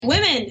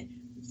Women,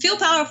 feel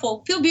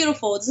powerful, feel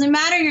beautiful. It doesn't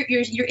matter.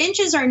 Your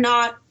inches are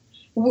not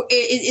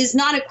is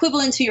not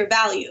equivalent to your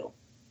value.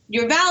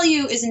 Your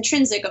value is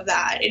intrinsic of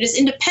that. It is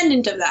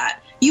independent of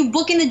that. You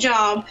booking the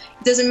job,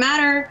 it doesn't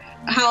matter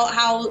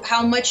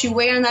how much you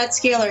weigh on that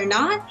scale or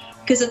not,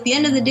 because at the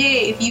end of the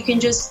day, if you can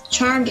just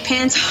charm the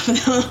pants off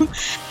of them,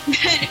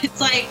 then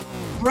it's like,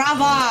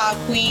 brava,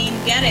 queen,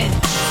 get it.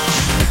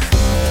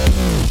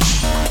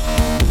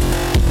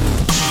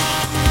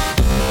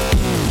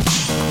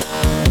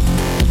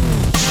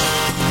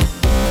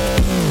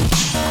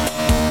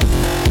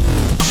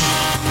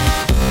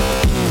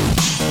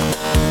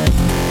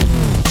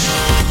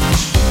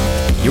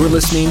 You're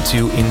listening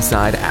to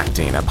Inside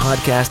Acting, a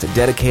podcast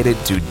dedicated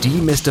to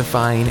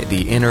demystifying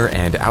the inner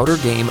and outer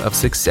game of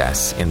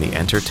success in the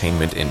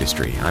entertainment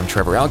industry. I'm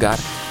Trevor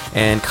Algatt,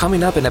 and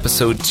coming up in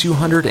episode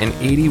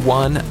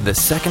 281, the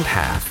second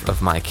half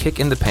of my kick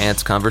in the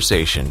pants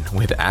conversation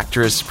with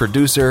actress,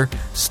 producer,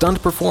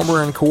 stunt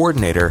performer and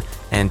coordinator,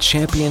 and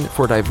champion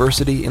for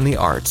diversity in the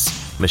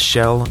arts,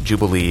 Michelle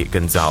Jubilee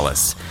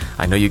Gonzalez.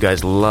 I know you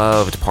guys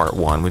loved part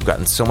one. We've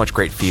gotten so much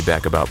great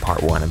feedback about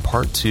part one, and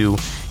part two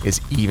is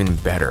even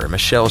better.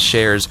 Michelle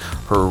shares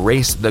her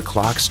race the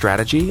clock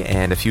strategy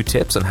and a few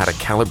tips on how to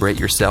calibrate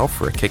yourself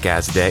for a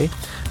kick-ass day,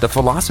 the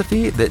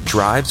philosophy that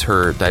drives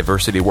her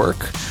diversity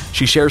work.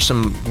 She shares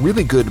some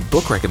really good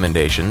book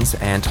recommendations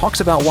and talks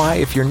about why,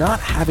 if you're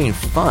not having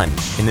fun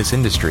in this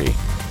industry,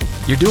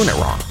 you're doing it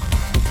wrong.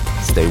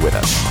 Stay with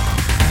us.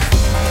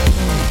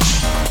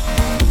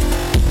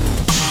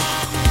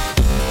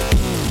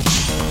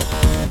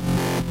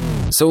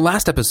 So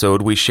last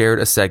episode, we shared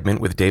a segment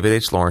with David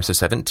H. Lawrence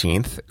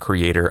XVII,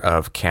 creator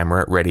of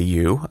Camera Ready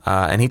U,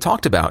 and he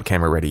talked about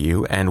Camera Ready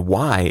U and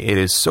why it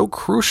is so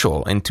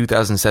crucial in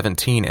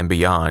 2017 and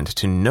beyond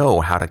to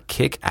know how to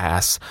kick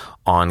ass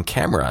on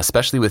camera,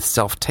 especially with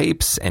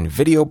self-tapes and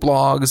video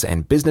blogs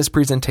and business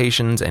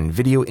presentations and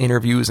video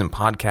interviews and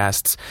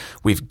podcasts.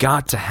 We've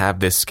got to have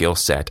this skill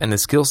set, and the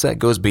skill set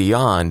goes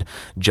beyond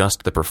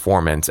just the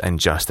performance and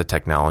just the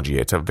technology.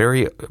 It's a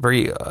very,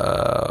 very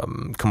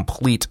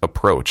complete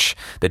approach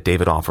that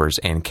David offers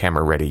in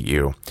Camera Ready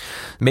U.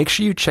 Make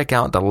sure you check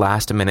out the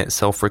last-minute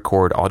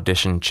self-record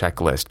audition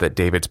checklist that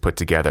David's put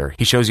together.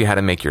 He shows you how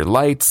to make your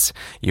lights,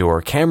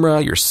 your camera,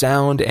 your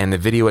sound, and the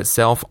video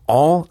itself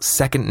all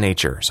second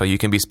nature, so you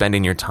can be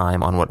spending your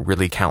time on what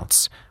really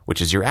counts,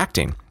 which is your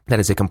acting. That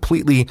is a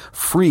completely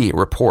free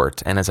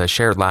report, and as I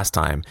shared last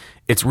time,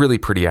 it's really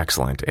pretty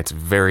excellent. It's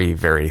very,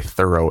 very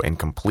thorough and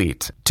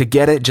complete. To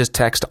get it, just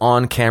text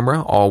 "on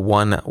camera," all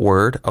one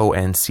word,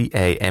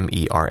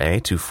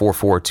 ONCAMERA, to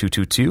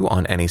 44222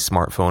 on any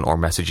smartphone or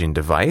messaging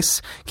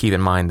device. Keep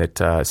in mind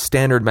that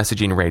standard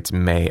messaging rates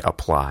may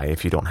apply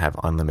if you don't have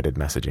unlimited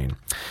messaging.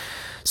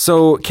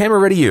 So, Camera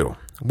Ready U.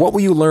 What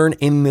will you learn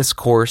in this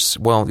course?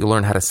 Well, you'll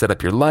learn how to set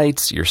up your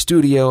lights, your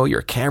studio,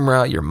 your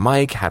camera, your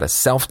mic, how to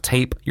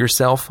self-tape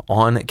yourself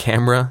on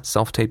camera,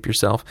 self-tape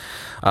yourself,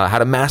 how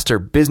to master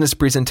business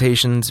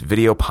presentations,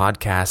 video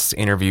podcasts,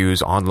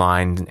 interviews,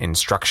 online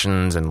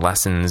instructions and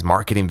lessons,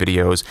 marketing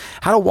videos,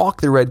 how to walk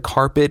the red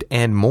carpet,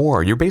 and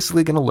more. You're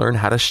basically going to learn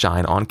how to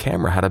shine on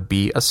camera, how to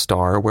be a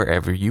star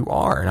wherever you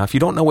are. Now, if you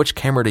don't know which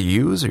camera to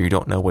use, or you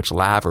don't know which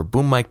lav or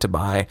boom mic to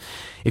buy,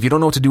 if you don't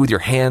know what to do with your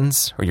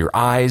hands or your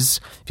eyes,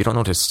 if you don't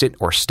know what to sit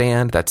or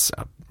stand,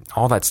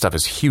 all that stuff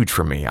is huge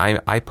for me.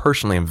 I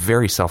personally am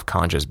very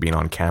self-conscious being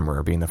on camera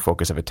or being the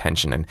focus of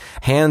attention, and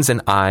hands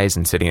and eyes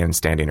and sitting and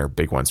standing are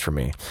big ones for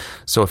me.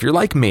 So if you're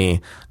like me,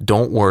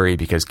 don't worry,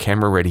 because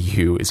Camera Ready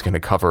U is going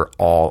to cover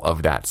all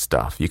of that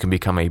stuff. You can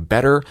become a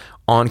better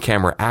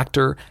on-camera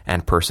actor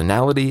and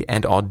personality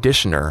and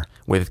auditioner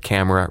with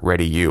Camera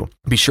Ready U.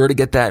 Be sure to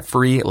get that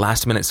free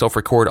last-minute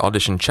self-record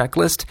audition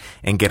checklist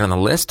and get on the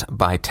list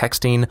by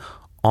texting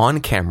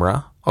 "on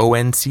camera,"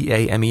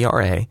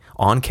 ONCAMERA,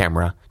 on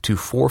camera, to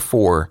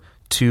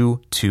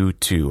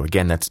 44222.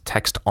 Again, that's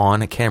text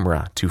 "on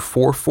camera" to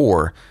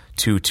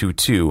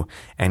 44222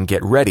 and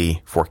get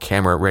ready for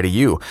Camera Ready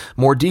U.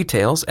 More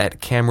details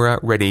at Camera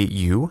Ready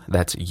U,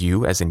 that's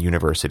U as in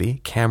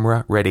university,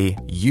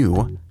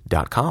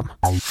 CameraReadyU.com.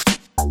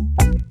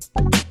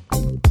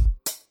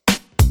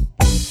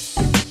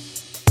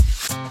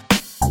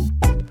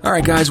 All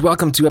right, guys,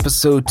 welcome to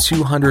episode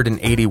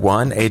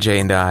 281.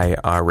 AJ and I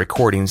are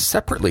recording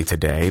separately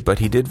today, but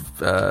he did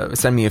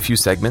send me a few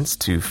segments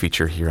to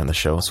feature here on the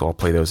show, so I'll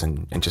play those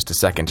in just a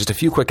second. Just a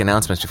few quick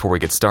announcements before we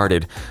get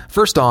started.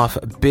 First off,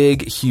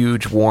 big,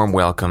 huge, warm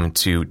welcome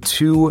to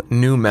two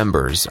new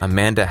members,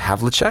 Amanda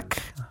Havlicek,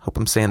 hope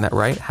I'm saying that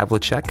right,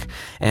 Havlicek,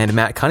 and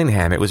Matt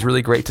Cunningham. It was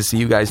really great to see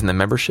you guys in the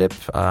membership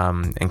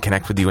and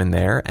connect with you in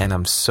there, and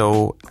I'm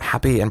so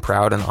happy and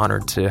proud and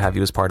honored to have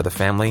you as part of the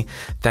family.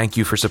 Thank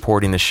you for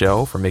supporting the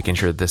show, for making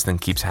sure that this thing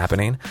keeps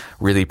happening.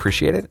 Really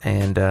appreciate it,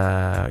 and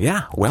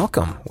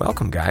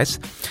welcome, guys.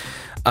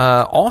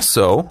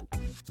 Also,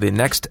 the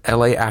next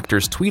LA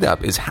Actors Tweet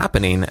Up is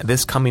happening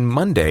this coming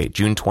Monday,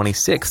 June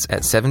 26th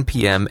at 7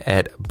 p.m.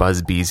 at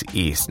Busby's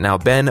East. Now,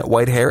 Ben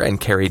Whitehair and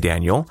Carrie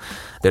Daniel,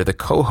 They're the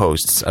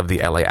co-hosts of the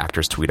LA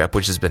Actors Tweet Up,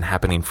 which has been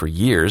happening for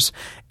years,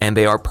 and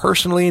they are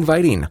personally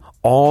inviting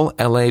all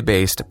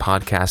LA-based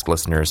podcast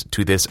listeners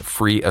to this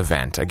free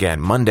event.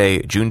 Again,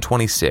 Monday, June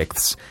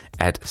 26th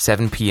at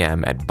 7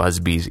 p.m. at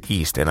Busby's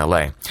East in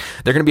LA.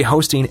 They're going to be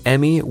hosting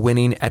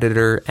Emmy-winning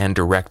editor and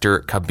director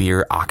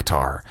Kabir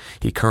Akhtar.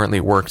 He currently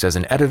works as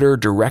an editor,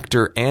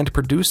 director, and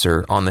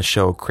producer on the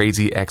show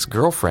Crazy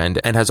Ex-Girlfriend,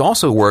 and has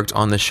also worked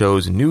on the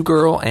shows New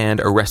Girl and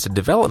Arrested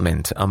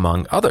Development,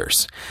 among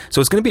others.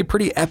 So it's going to be a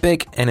pretty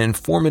epic and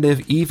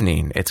informative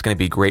evening. It's going to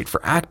be great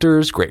for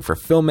actors, great for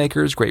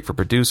filmmakers, great for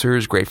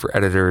producers, great for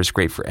editors,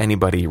 great for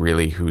anybody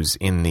really who's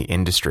in the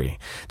industry.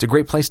 It's a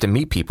great place to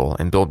meet people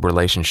and build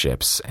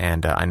relationships,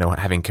 and I know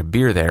having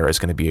Kabir there is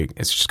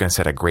it's just going to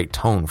set a great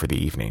tone for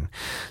the evening.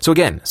 So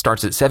again,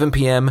 starts at 7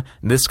 p.m.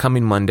 this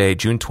coming Monday,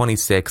 June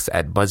 26th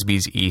at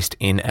Busby's East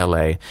in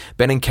LA.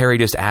 Ben and Carrie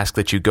just ask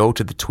that you go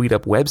to the Tweet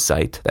Up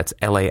website, that's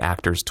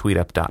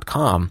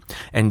laactorstweetup.com,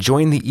 and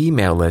join the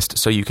email list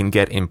so you can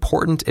get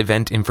important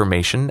event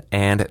information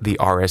and the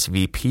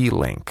RSVP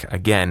link.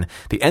 Again,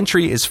 the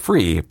entry is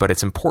free, but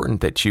it's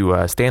important that you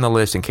stay on the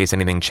list in case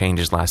anything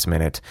changes last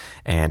minute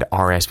and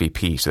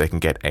RSVP so they can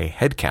get a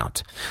head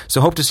count.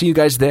 So hope to see you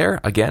guys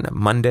there. Again,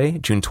 Monday,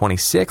 June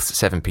 26th,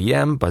 7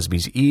 p.m.,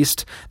 Busby's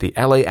East, the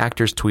LA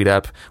Actors Tweet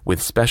Up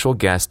with special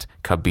guest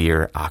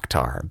Kabir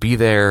Akhtar. Be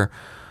there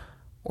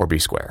or be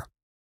square.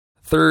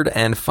 Third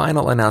and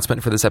final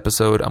announcement for this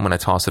episode, I'm going to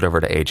toss it over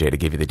to AJ to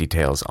give you the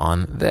details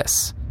on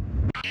this.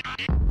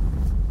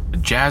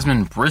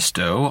 Jasmine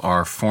Bristow,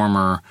 our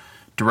former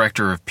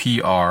director of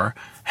PR,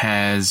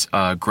 has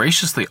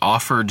graciously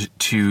offered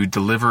to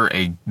deliver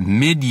a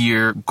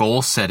mid-year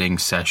goal-setting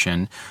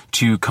session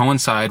to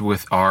coincide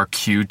with our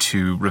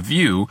Q2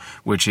 review,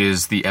 which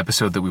is the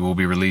episode that we will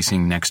be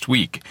releasing next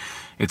week.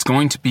 It's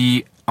going to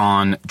be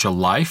on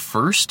July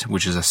 1st,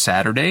 which is a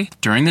Saturday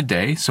during the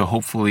day, so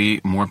hopefully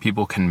more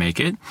people can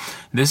make it.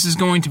 This is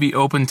going to be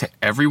open to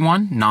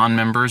everyone,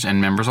 non-members and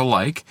members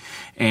alike,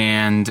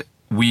 and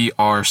we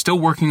are still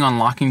working on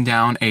locking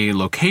down a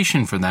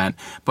location for that,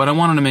 but I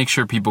wanted to make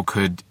sure people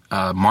could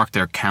mark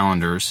their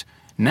calendars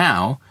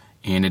now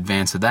in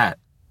advance of that.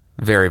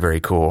 Very, very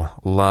cool.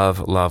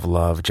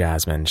 Love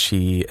Jasmine.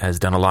 She has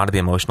done a lot of the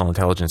emotional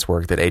intelligence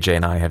work that AJ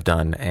and I have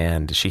done,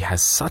 and she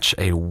has such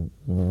a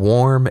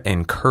warm,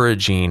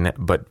 encouraging,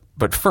 but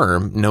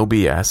firm, no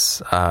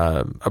BS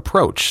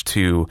approach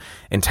to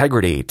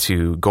integrity,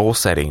 to goal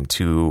setting,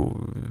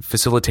 to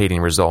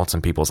facilitating results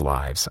in people's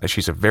lives.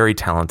 She's a very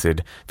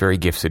talented, very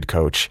gifted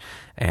coach,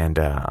 and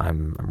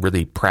I'm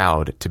really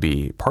proud to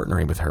be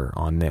partnering with her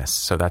on this.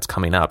 So that's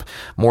coming up.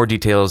 More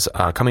details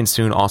coming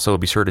soon. Also,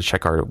 be sure to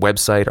check our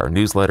website, our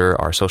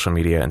newsletter, our social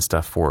media and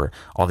stuff for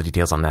all the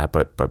details on that.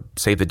 But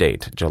save the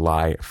date,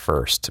 July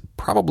 1st.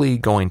 Probably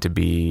going to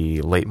be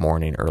late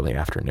morning, early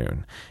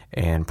afternoon,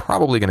 and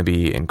probably going to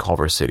be in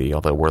Culver City,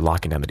 although we're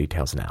locking down the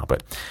details now.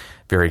 But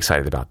very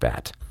excited about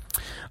that.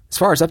 As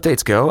far as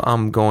updates go,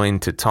 I'm going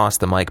to toss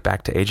the mic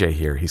back to AJ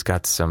here. He's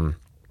got some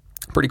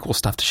pretty cool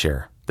stuff to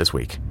share this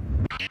week.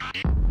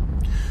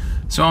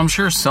 So I'm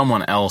sure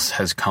someone else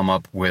has come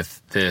up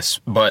with this,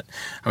 but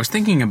I was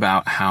thinking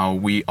about how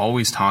we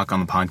always talk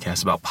on the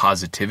podcast about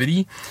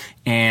positivity,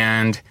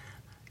 and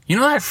you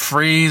know that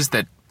phrase,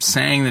 that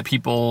saying that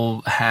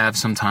people have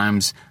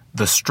sometimes,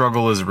 the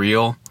struggle is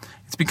real?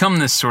 It's become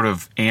this sort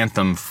of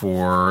anthem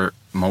for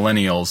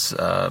millennials,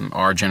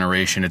 our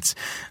generation. It's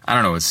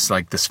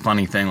like this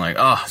funny thing like,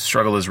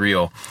 struggle is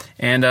real.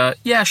 And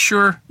yeah,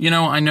 sure,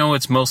 I know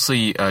it's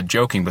mostly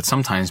joking, but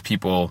sometimes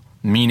people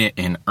mean it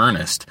in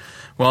earnest.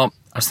 Well,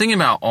 I was thinking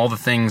about all the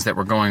things that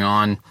were going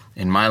on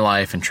in my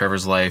life and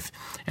Trevor's life,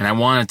 and I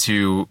wanted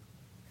to,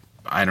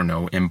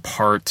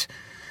 impart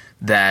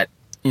that,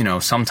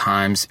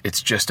 sometimes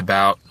it's just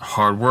about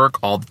hard work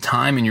all the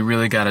time, and you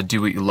really got to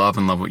do what you love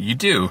and love what you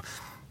do.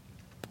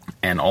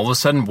 And all of a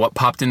sudden, what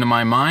popped into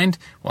my mind?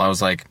 Well, I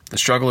was like, the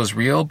struggle is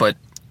real, but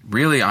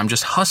really I'm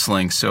just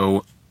hustling,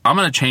 so I'm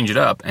going to change it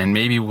up, and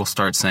maybe we'll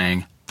start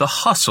saying, the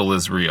hustle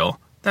is real.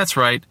 That's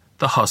right,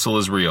 the hustle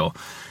is real.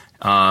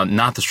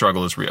 Not the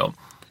struggle is real.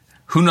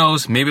 Who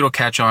knows? Maybe it'll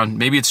catch on.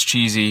 Maybe it's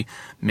cheesy.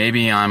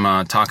 Maybe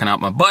I'm talking out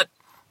my butt,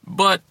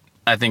 but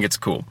I think it's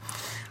cool.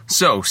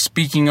 So,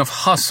 speaking of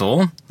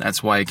hustle,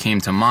 that's why it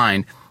came to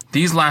mind.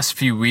 These last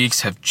few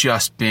weeks have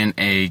just been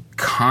a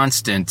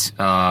constant,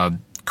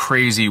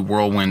 crazy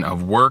whirlwind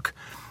of work.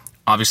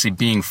 Obviously,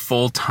 being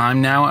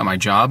full-time now at my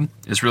job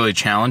is really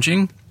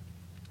challenging.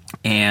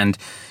 And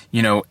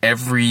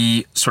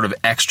every sort of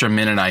extra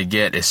minute I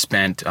get is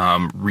spent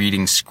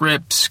reading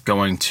scripts,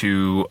 going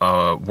to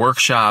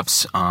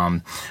workshops,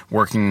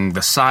 working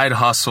the side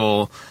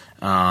hustle,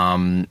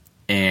 and,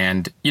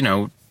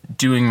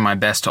 doing my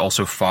best to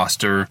also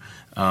foster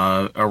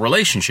a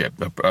relationship,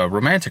 a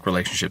romantic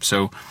relationship.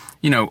 So,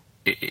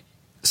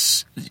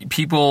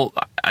 people,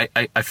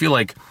 I feel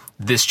like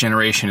this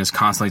generation is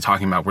constantly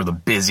talking about we're the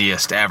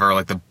busiest ever,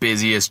 like the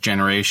busiest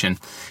generation.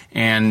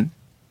 And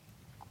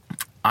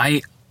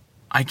I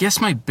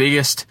guess my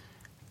biggest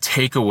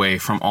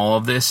takeaway from all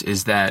of this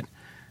is that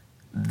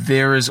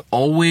there is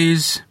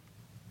always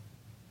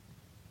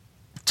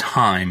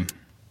time.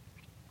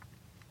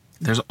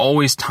 There's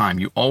always time.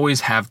 You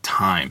always have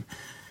time.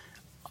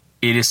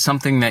 It is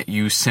something that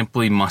you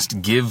simply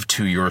must give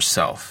to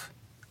yourself.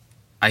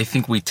 I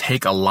think we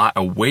take a lot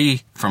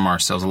away from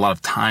ourselves, a lot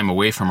of time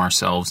away from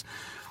ourselves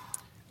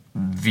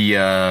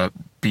via,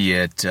 be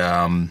it,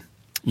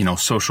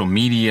 social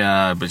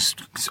media, but,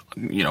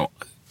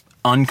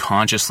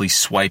 unconsciously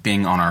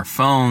swiping on our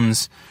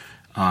phones,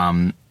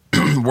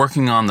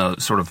 working on the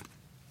sort of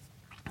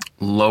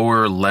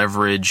lower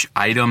leverage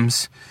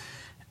items,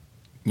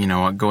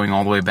 going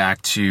all the way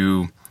back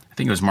to, I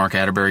think it was Mark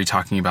Atterbury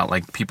talking about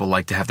like people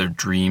like to have their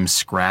dreams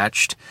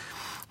scratched.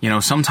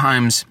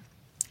 Sometimes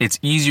it's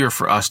easier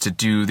for us to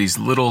do these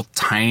little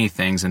tiny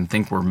things and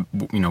think we're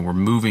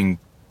moving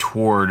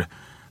toward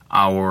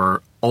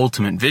our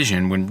ultimate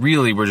vision when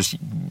really we're just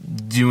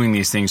doing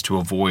these things to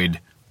avoid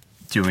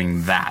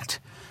doing that.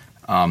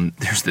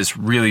 There's this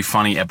really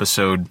funny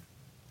episode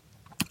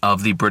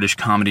of the British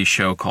comedy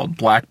show called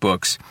Black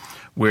Books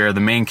where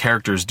the main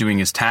character is doing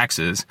his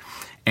taxes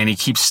and he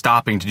keeps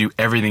stopping to do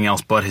everything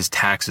else but his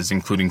taxes,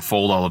 including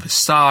fold all of his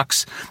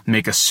socks,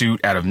 make a suit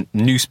out of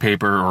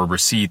newspaper or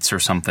receipts or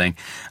something,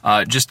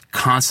 just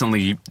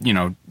constantly,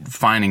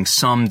 finding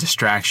some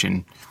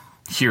distraction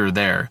here or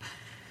there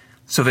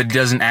so that he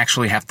doesn't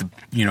actually have to,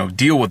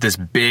 deal with this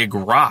big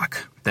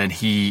rock that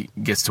he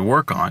gets to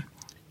work on.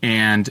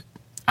 And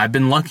I've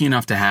been lucky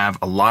enough to have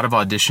a lot of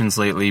auditions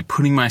lately,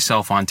 putting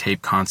myself on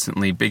tape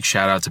constantly. Big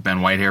shout out to Ben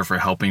Whitehair for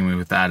helping me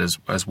with that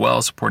as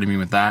well, supporting me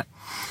with that.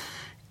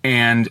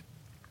 And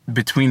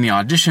between the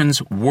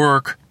auditions,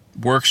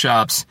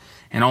 workshops,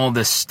 and all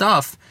this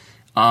stuff,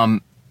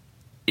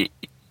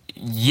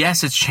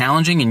 yes, it's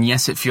challenging, and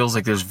yes, it feels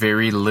like there's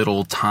very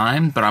little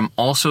time, but I'm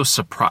also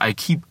surprised. I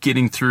keep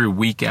getting through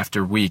week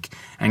after week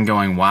and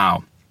going,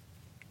 wow,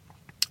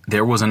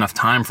 there was enough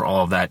time for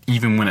all of that,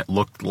 even when it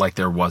looked like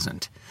there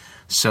wasn't.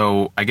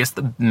 So I guess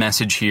the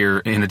message here,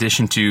 in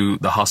addition to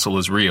the hustle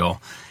is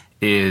real,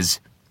 is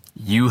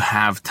you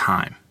have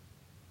time.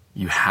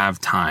 You have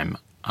time.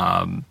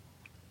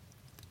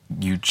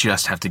 You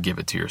just have to give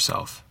it to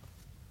yourself.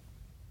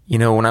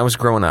 When I was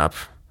growing up,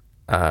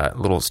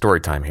 little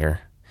story time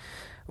here.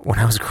 When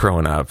I was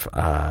growing up,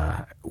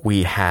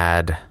 we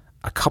had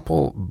a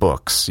couple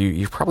books.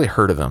 You've probably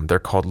heard of them. They're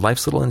called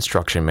Life's Little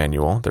Instruction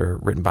Manual. They're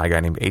written by a guy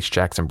named H.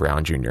 Jackson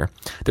Brown Jr.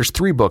 There's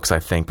 3 books, I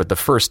think, but the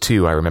first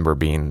 2 I remember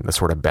being the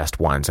sort of best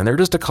ones. And they're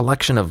just a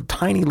collection of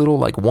tiny little,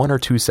 like 1 or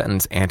 2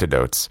 sentence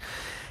antidotes.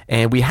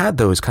 And we had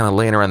those kind of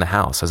laying around the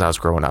house as I was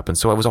growing up. And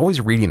so I was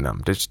always reading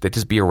them. They'd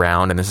just be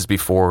around. And this is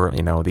before,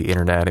 the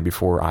internet and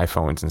before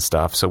iPhones and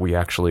stuff. So we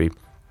actually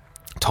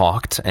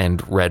talked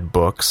and read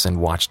books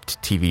and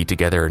watched TV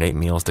together and ate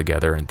meals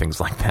together and things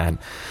like that.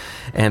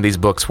 And these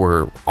books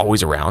were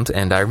always around.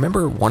 And I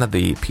remember one of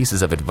the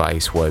pieces of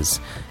advice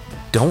was,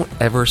 don't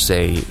ever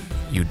say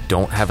you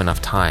don't have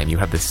enough time. You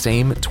have the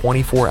same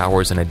 24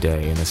 hours in a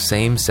day and the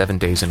same 7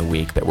 days in a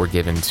week that were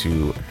given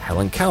to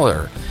Helen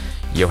Keller,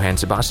 Johann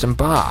Sebastian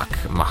Bach,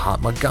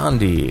 Mahatma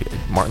Gandhi,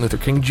 Martin Luther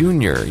King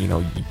Jr.,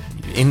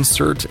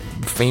 insert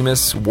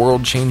famous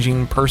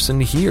world-changing person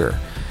here.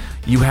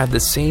 You have the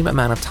same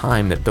amount of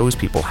time that those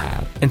people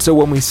have. And so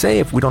when we say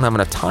if we don't have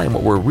enough time,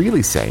 what we're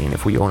really saying,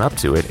 if we own up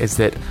to it, is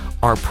that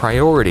our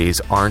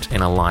priorities aren't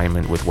in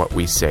alignment with what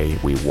we say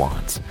we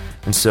want.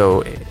 And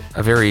so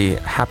a very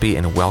happy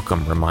and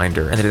welcome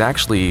reminder, and that it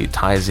actually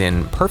ties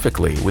in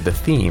perfectly with the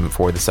theme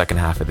for the second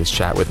half of this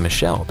chat with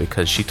Michelle,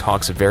 because she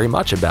talks very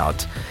much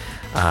about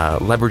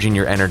leveraging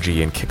your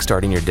energy and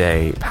kickstarting your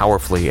day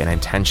powerfully and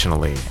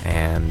intentionally,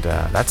 and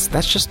that's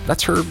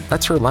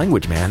her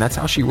language, man. That's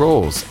how she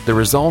rolls. The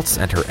results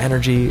and her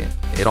energy,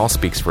 it all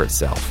speaks for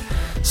itself.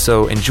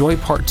 So enjoy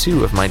part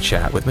 2 of my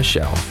chat with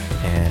Michelle,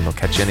 and we'll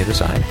catch you on the other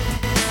side.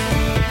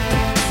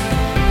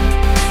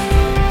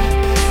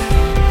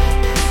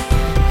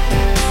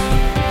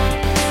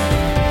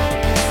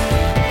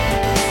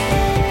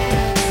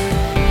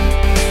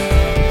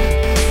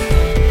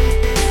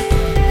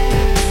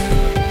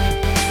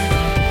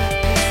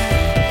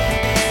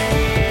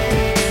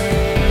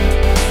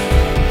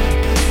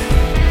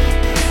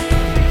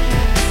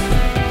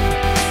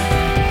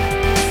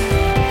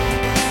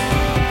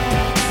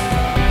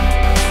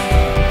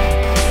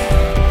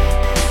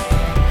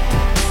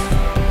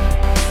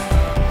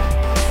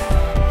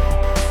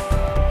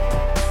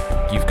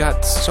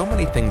 So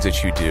many things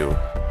that you do,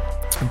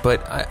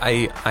 but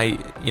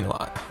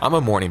I'm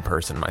a morning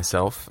person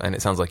myself, and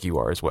it sounds like you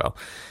are as well.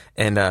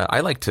 And I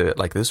like to,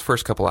 those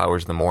first couple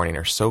hours in the morning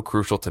are so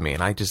crucial to me.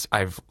 And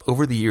I've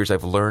over the years,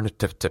 I've learned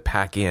to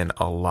pack in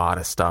a lot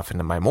of stuff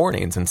into my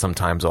mornings. And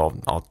sometimes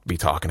I'll be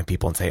talking to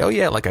people and say, oh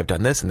yeah, like I've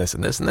done this and this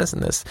and this and this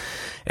and this.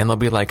 And they'll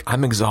be like,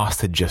 I'm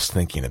exhausted just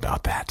thinking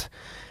about that.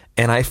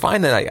 And I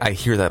find that I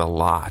hear that a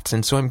lot.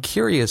 And so I'm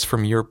curious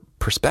from your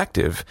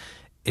perspective,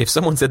 if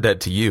someone said that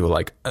to you,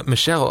 like,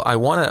 Michelle, I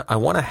want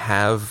to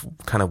have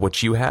kind of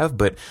what you have,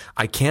 but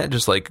I can't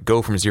just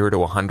go from 0 to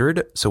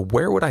 100. So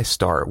where would I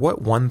start?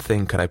 What one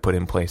thing could I put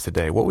in place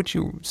today? What would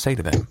you say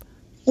to them?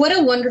 What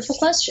a wonderful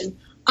question.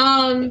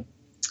 I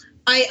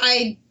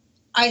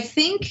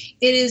think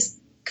it is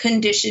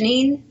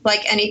conditioning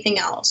like anything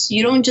else.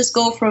 You don't just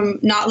go from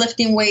not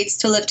lifting weights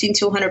to lifting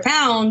 200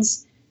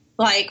 pounds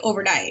like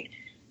overnight.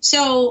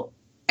 So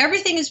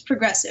everything is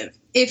progressive.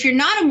 If you're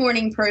not a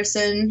morning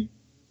person,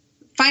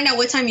 find out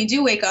what time you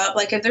do wake up.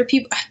 Like if there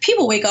are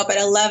people wake up at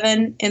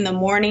 11 in the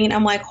morning,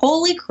 I'm like,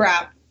 holy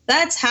crap,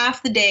 that's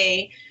half the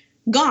day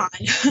gone.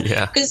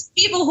 Yeah. Because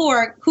people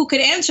who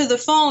could answer the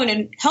phone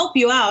and help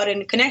you out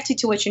and connect you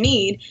to what you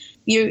need,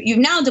 you've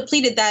now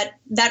depleted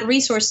that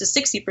resource to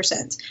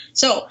 60%.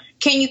 So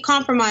can you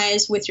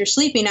compromise with your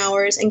sleeping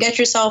hours and get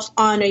yourself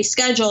on a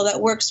schedule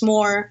that works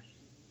more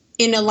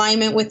in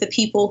alignment with the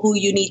people who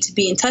you need to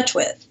be in touch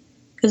with?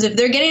 Because if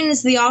they're getting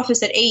into the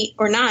office at 8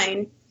 or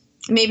 9,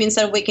 maybe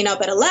instead of waking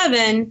up at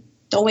 11,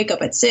 don't wake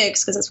up at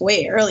 6 because it's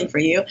way early for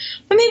you,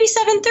 but maybe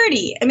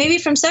 7:30. And maybe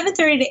from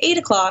 7:30 to 8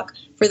 o'clock,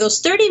 for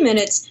those 30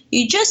 minutes,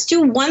 you just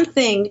do one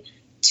thing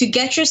to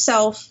get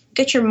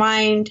your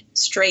mind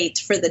straight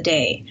for the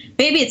day.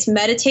 Maybe it's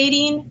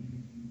meditating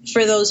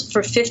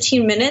for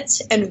 15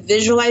 minutes and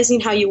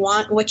visualizing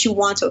what you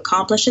want to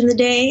accomplish in the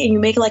day. And you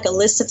make like a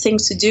list of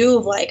things to do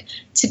of like,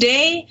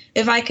 today,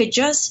 if I could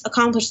just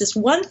accomplish this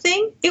one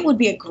thing, it would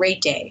be a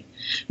great day.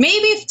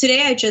 Maybe if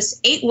today I just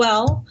ate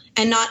well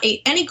and not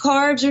ate any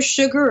carbs or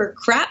sugar or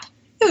crap,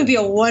 it would be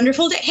a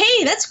wonderful day.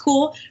 Hey, that's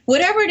cool.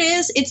 Whatever it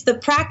is, it's the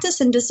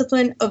practice and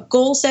discipline of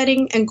goal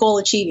setting and goal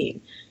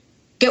achieving.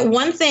 Get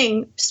one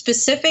thing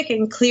specific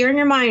and clear in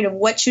your mind of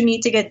what you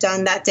need to get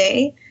done that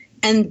day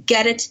and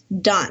get it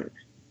done.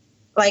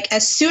 Like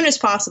as soon as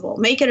possible.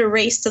 Make it a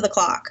race to the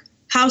clock.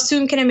 How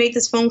soon can I make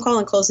this phone call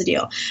and close the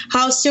deal?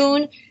 How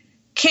soon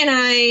can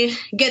I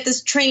get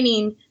this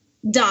training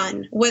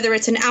done? Whether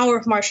it's an hour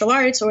of martial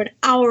arts or an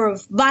hour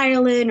of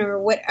violin or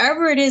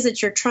whatever it is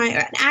that you're trying,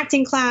 an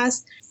acting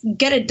class,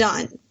 get it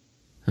done.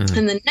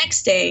 And the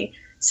next day,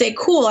 say,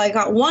 cool, I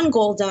got one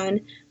goal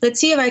done. Let's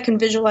see if I can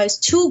visualize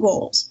 2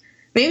 goals.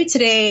 Maybe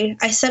today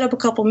I set up a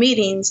couple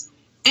meetings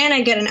and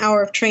I get an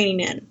hour of training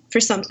in for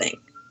something.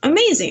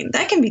 Amazing.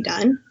 That can be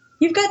done.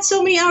 You've got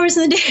so many hours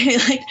in the day.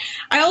 Like,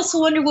 I also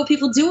wonder what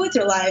people do with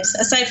their lives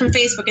aside from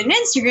Facebook and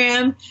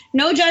Instagram.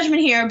 No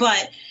judgment here,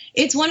 but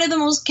it's one of the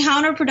most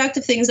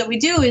counterproductive things that we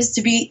do is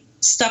to be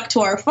stuck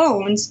to our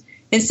phones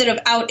instead of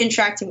out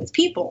interacting with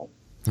people.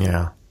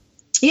 Yeah.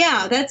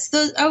 Yeah,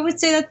 I would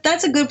say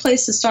that's a good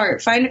place to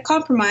start. Find a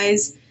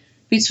compromise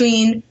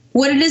between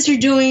what it is you're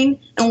doing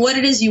and what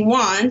it is you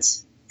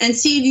want and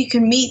see if you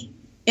can meet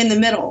in the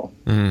middle.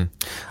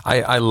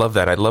 I love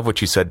that. I love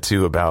what you said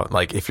too about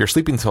like if you're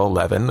sleeping till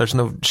 11, there's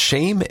no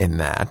shame in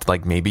that.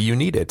 Like maybe you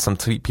need it. Some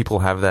people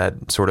have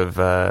that sort of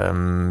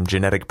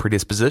genetic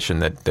predisposition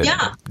that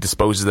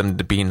disposes them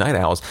to being night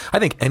owls. I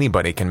think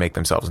anybody can make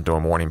themselves into a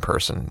morning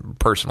person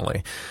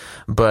personally.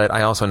 But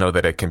I also know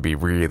that it can be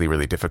really,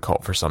 really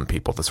difficult for some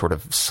people to sort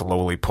of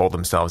slowly pull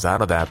themselves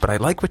out of that. But I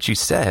like what you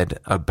said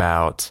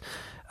about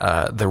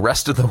the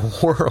rest of the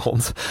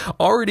world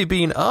already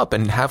being up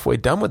and halfway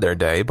done with their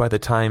day by the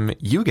time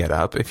you get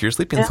up if you're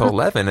sleeping until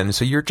 11. And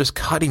so you're just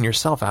cutting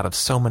yourself out of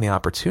so many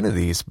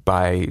opportunities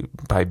by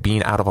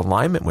being out of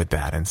alignment with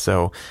that. And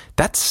so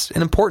that's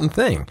an important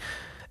thing.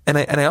 And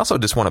I also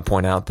just want to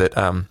point out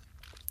that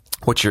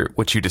what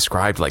you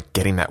described, like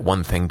getting that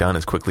one thing done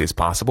as quickly as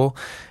possible,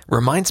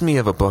 reminds me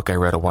of a book I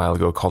read a while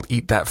ago called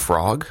Eat That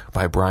Frog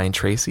by Brian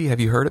Tracy. Have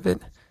you heard of it?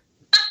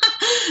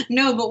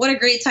 No, but what a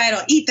great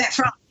title. Eat That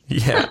Frog.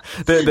 Yeah.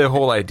 The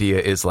whole idea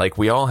is like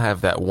we all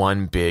have that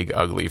one big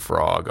ugly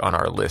frog on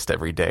our list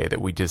every day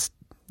that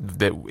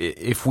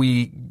if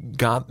we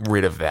got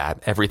rid of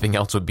that, everything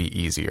else would be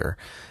easier.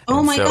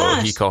 Oh my gosh.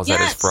 So he calls that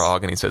his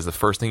frog, and he says the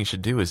first thing you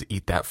should do is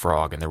eat that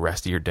frog, and the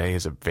rest of your day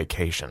is a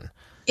vacation.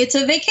 It's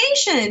a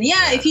vacation.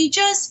 Yeah. If you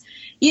just,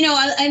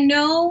 I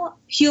know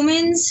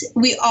humans,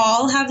 we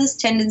all have this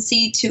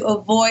tendency to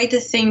avoid the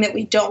thing that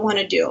we don't want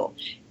to do.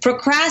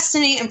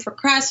 Procrastinate.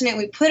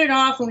 We put it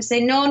off and we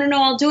say, no,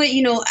 I'll do it.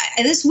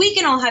 This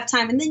weekend I'll have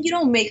time. And then you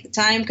don't make the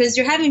time because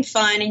you're having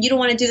fun and you don't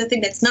want to do the thing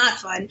that's not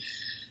fun.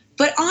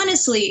 But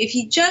honestly, if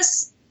you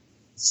just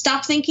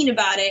stop thinking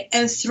about it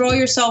and throw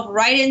yourself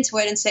right into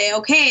it and say,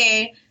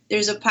 okay,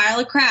 there's a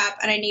pile of crap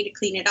and I need to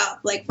clean it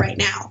up like right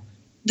now.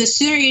 The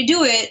sooner you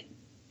do it,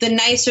 the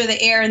nicer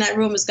the air in that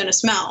room is going to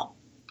smell.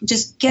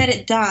 Just get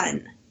it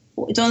done.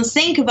 Don't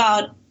think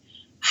about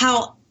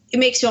how it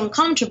makes you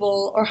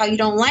uncomfortable or how you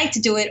don't like to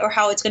do it or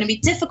how it's going to be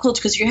difficult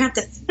because you have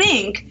to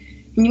think.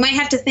 And you might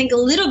have to think a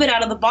little bit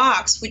out of the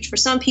box, which for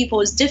some people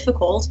is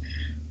difficult.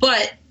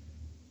 But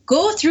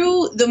go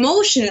through the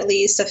motion at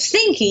least of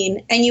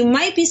thinking, and you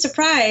might be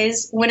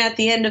surprised when at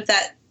the end of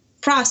that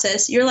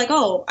process you're like,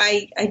 oh,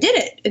 I did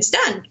it. It's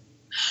done.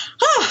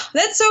 Oh,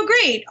 that's so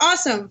great.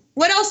 Awesome.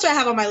 What else do I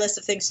have on my list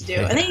of things to do?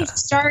 And then you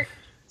start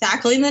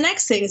tackling the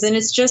next things. And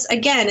it's just,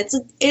 again,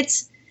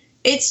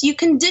 it's you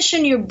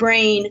condition your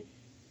brain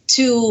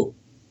to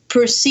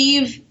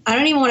perceive, I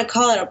don't even want to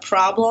call it a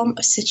problem,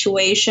 a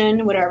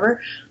situation,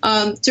 whatever,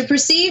 to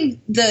perceive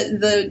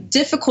the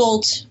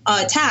difficult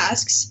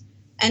tasks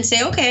and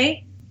say,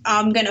 okay,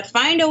 I'm going to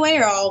find a way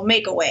or I'll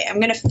make a way.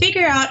 I'm going to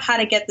figure out how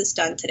to get this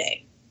done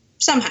today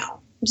somehow.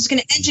 I'm just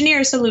going to engineer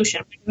a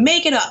solution,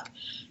 make it up.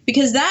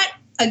 Because that,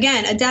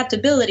 again,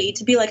 adaptability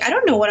to be like, I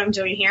don't know what I'm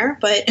doing here,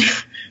 but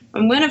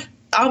I'm going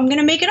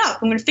to make it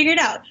up. I'm going to figure it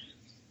out.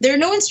 There are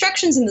no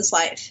instructions in this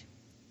life.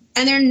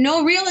 And there are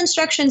no real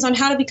instructions on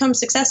how to become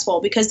successful,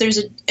 because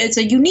it's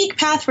a unique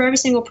path for every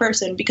single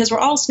person, because we're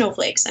all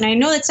snowflakes. And I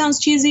know that sounds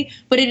cheesy,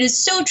 but it is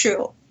so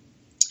true.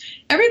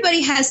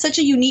 Everybody has such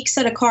a unique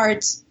set of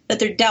cards that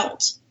they're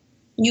dealt.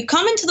 You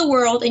come into the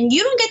world and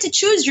you don't get to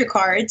choose your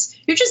cards.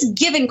 You're just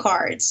given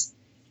cards.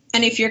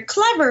 And if you're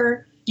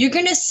clever, you're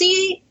going to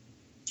see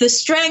the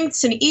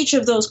strengths in each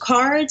of those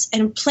cards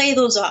and play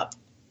those up.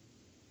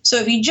 So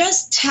if you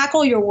just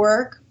tackle your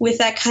work with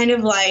that kind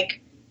of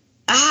like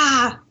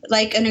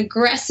an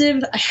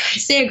aggressive, I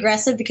say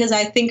aggressive because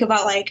I think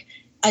about like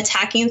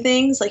attacking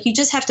things, like you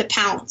just have to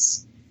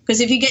pounce.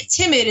 Because if you get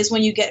timid is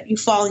when you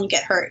fall and you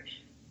get hurt.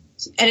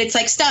 And it's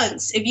like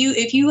stunts.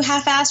 If you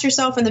half-ass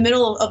yourself in the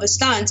middle of a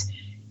stunt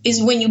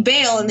is when you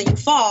bail and then you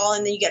fall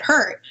and then you get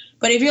hurt.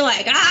 But if you're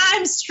like,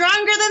 I'm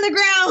stronger than the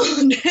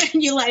ground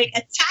and you like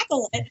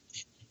tackle it,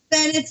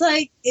 then it's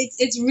like,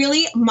 it's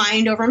really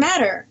mind over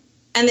matter.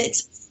 And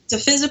it's the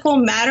physical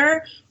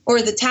matter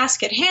or the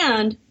task at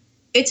hand,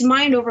 it's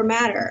mind over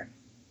matter.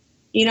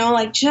 You know,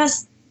 like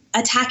just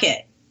attack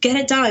it, get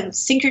it done,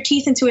 sink your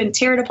teeth into it and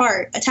tear it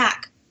apart,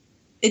 attack.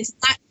 It's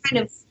that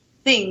kind of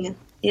thing.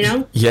 You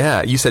know?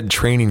 Yeah, you said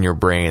training your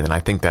brain, and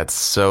I think that's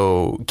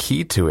so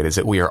key to it, is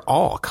that we are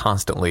all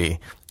constantly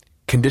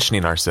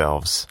conditioning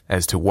ourselves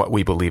as to what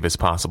we believe is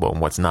possible and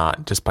what's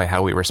not, just by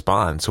how we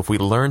respond. So if we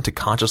learn to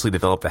consciously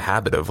develop the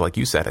habit of, like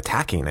you said,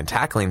 attacking and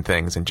tackling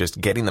things and just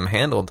getting them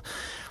handled,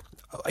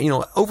 you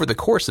know, over the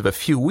course of a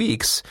few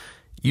weeks,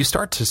 you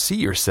start to see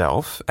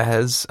yourself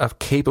as a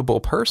capable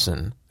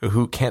person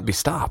who can't be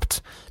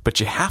stopped. But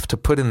you have to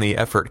put in the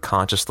effort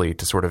consciously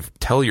to sort of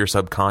tell your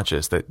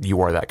subconscious that you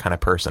are that kind of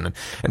person.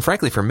 And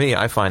frankly, for me,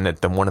 I find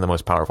that one of the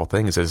most powerful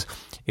things is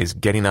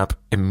getting up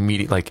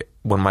immediately. Like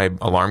when my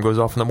alarm goes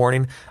off in the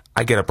morning,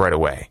 I get up right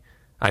away.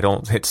 I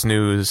don't hit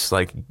snooze.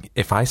 Like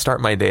if I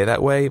start my day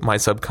that way, my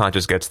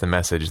subconscious gets the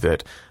message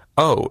that,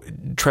 oh,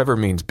 Trevor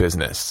means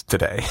business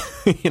today.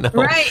 You know,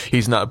 right.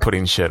 He's not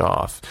putting shit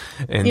off.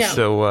 And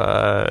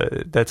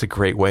so that's a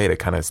great way to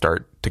kind of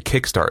start to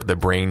kickstart the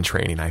brain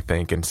training, I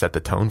think, and set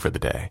the tone for the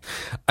day.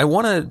 I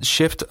want to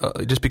shift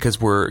just because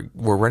we're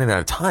running out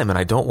of time, and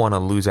I don't want to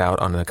lose out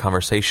on the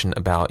conversation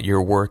about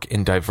your work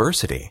in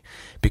diversity,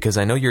 because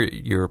I know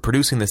you're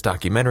producing this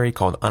documentary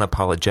called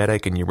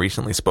Unapologetic, and you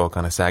recently spoke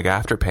on a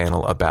SAG-AFTRA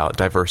panel about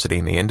diversity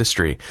in the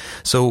industry.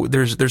 So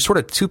there's sort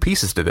of two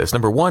pieces to this.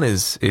 Number one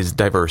is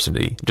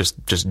diversity,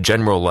 just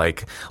general,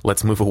 like,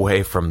 let's move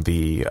away from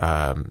the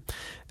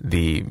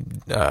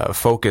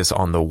focus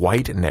on the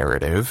white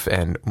narrative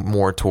and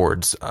more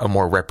towards a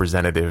more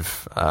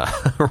representative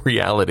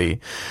reality.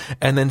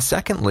 And then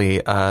secondly,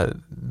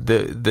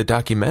 the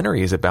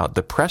documentary is about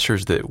the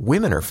pressures that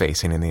women are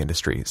facing in the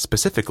industry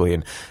specifically.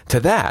 And to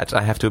that,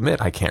 I have to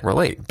admit, I can't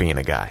relate, being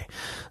a guy.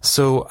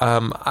 So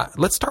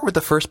let's start with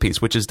the first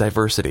piece, which is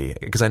diversity,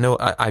 because I know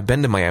I've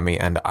been to Miami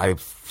and I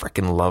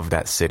freaking love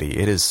that city.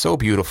 It is so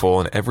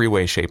beautiful in every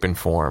way, shape, and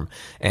form.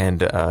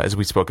 And as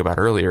we spoke about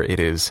earlier, it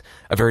is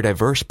a very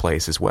diverse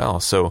place as well.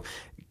 So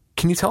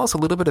can you tell us a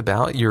little bit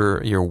about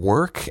your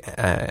work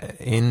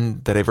in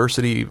the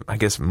diversity, I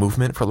guess,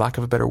 movement, for lack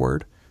of a better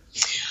word?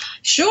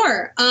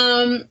 Sure.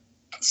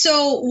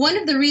 So one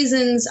of the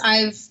reasons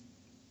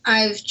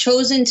I've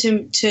chosen to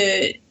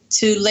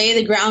lay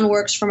the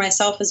groundworks for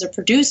myself as a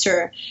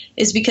producer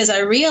is because I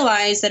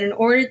realized that in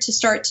order to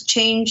start to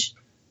change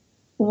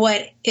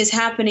what is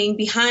happening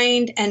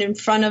behind and in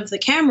front of the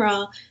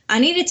camera, I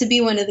needed to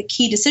be one of the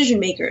key decision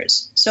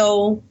makers.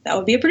 So that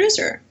would be a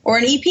producer or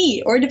an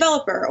EP or a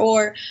developer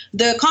or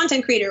the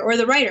content creator or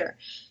the writer.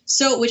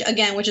 So,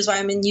 which is why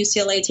I'm in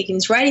UCLA taking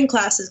these writing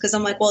classes, because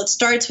I'm like, well, it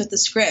starts with the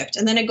script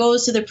and then it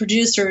goes to the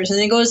producers and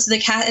then it goes to the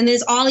cast, and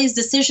there's all these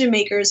decision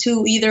makers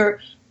who either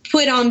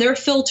put on their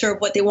filter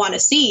of what they want to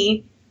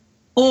see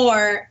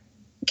or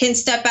can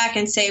step back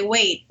and say,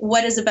 wait,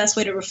 what is the best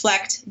way to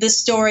reflect this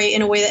story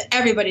in a way that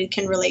everybody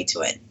can relate to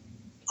it?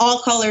 All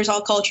colors,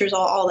 all cultures,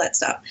 all that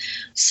stuff.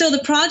 So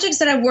the projects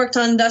that I've worked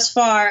on thus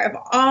far, I've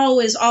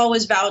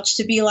always vouched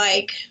to be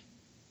like,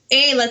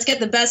 A, let's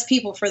get the best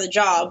people for the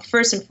job,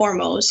 first and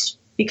foremost,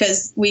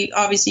 because we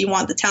obviously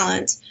want the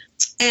talent.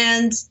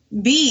 And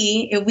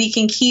B, if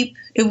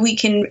we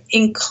can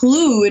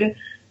include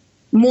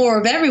more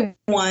of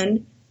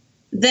everyone,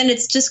 then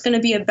it's just going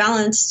to be a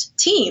balanced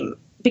team.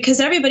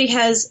 Because everybody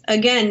has,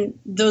 again,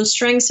 those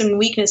strengths and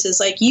weaknesses.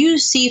 Like, you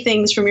see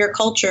things from your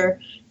culture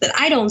that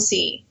I don't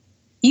see.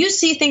 You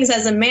see things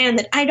as a man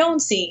that I don't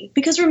see,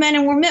 because we're men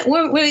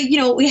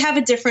and we have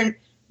a different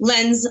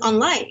lens on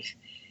life.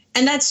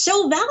 And that's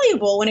so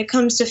valuable when it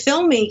comes to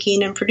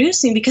filmmaking and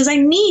producing, because I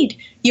need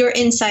your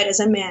insight as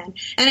a man,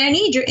 and I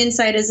need your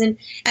insight as an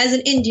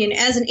Indian,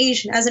 as an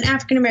Asian, as an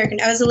African American,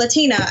 as a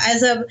Latina,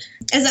 as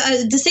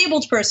a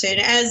disabled person,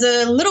 as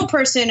a little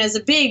person, as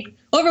a big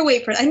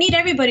overweight person. I need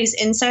everybody's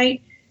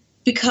insight,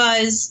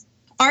 because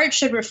art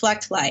should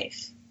reflect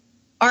life.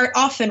 Art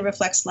often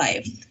reflects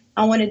life.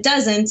 And when it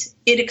doesn't,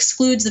 it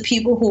excludes the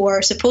people who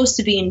are supposed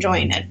to be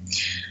enjoying it.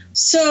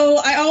 So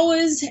I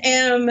always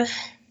am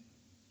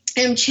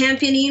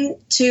championing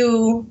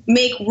to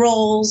make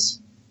roles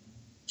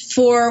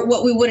for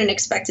what we wouldn't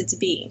expect it to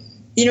be.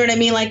 You know what I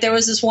mean? Like there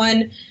was this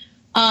one,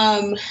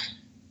 even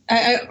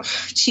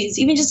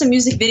just a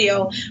music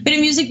video. But in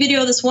a music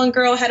video, this one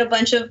girl had a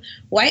bunch of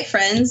white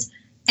friends.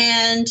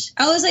 And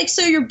I was like,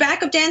 so your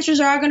backup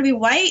dancers are all going to be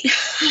white?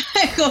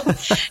 I go,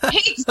 I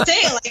hate to say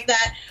it like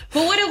that.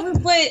 But what if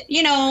we put,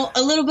 you know,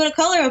 a little bit of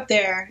color up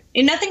there?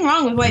 And nothing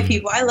wrong with white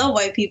people. I love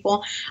white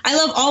people. I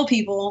love all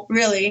people,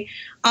 really.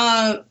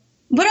 But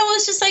I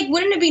was just like,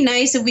 wouldn't it be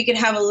nice if we could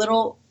have a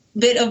little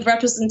bit of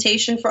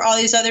representation for all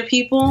these other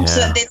people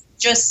so that they don't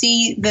just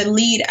see the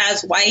lead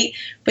as white,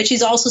 but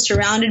she's also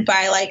surrounded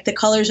by, like, the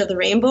colors of the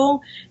rainbow?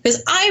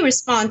 Because I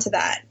respond to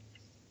that.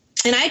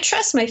 And I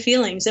trust my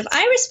feelings. If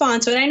I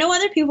respond to it, I know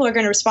other people are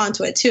going to respond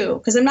to it too,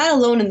 because I'm not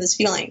alone in this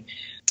feeling.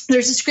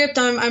 There's a script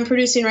I'm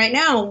producing right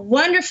now,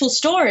 wonderful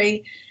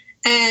story,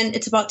 and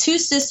it's about two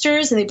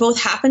sisters, and they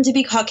both happen to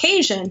be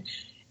Caucasian.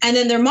 And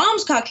then their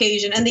mom's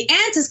Caucasian, and the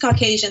aunt is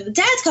Caucasian, the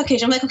dad's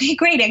Caucasian. I'm like, okay,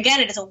 great, I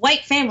get it. It's a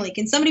white family.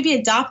 Can somebody be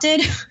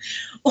adopted?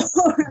 Or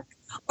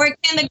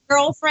can the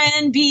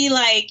girlfriend be,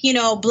 like, you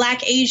know,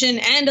 Black, Asian,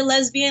 and a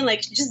lesbian?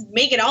 Like, just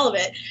make it all of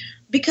it.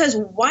 Because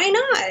why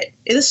not?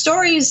 The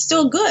story is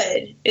still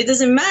good. It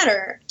doesn't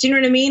matter. Do you know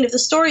what I mean? If the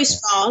story's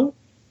strong,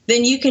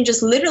 then you can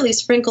just literally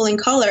sprinkle in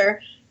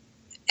color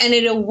and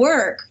it'll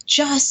work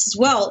just as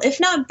well, if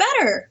not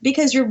better,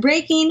 because you're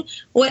breaking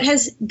what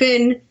has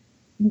been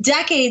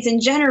decades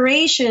and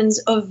generations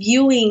of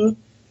viewing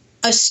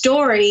a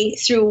story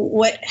through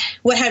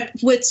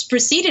what's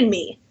preceded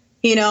me.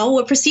 You know,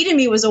 what preceded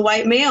me was a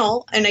white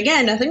male, and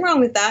again, nothing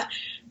wrong with that.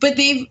 But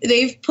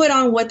they've put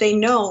on what they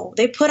know.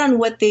 They put on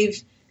what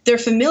they're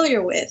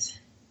familiar with.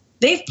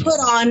 They've put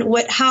on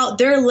how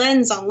their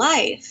lens on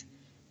life,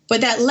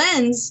 but that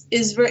lens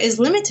is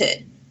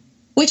limited,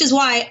 which is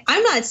why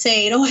I'm not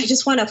saying, oh, I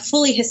just want a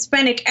fully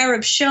Hispanic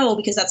Arab show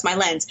because that's my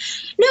lens.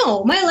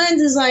 No, my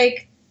lens is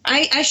like,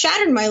 I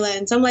shattered my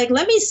lens. I'm like,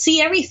 let me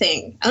see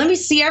everything. Let me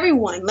see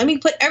everyone. Let me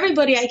put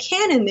everybody I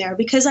can in there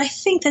because I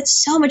think that's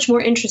so much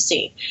more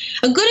interesting.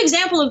 A good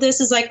example of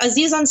this is like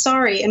Aziz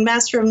Ansari in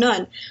Master of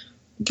None.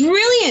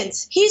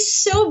 Brilliant. He's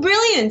so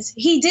brilliant.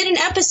 He did an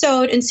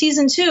episode in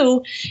season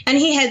 2, and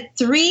he had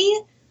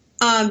 3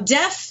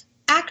 deaf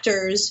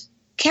actors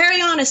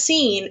carry on a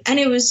scene, and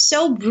it was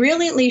so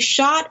brilliantly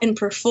shot and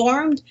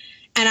performed,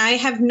 and I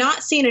have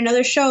not seen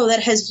another show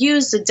that has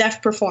used a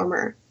deaf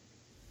performer.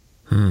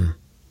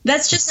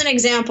 That's just an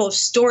example of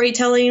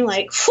storytelling,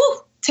 like,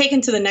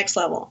 taken to the next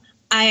level.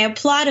 I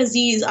applaud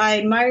Aziz. I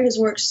admire his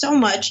work so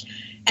much,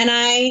 and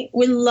I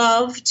would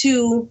love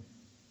to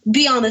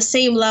be on the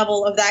same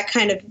level of that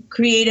kind of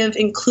creative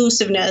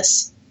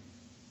inclusiveness,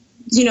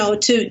 you know,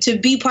 to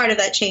be part of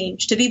that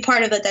change, to be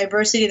part of that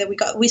diversity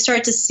that we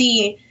start to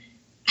see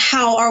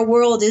how our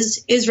world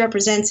is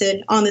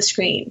represented on the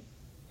screen.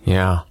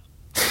 Yeah.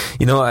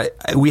 You know,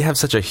 we have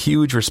such a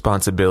huge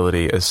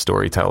responsibility as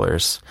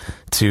storytellers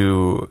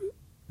to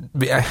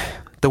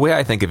the way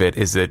I think of it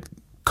is that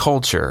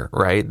culture,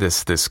 right?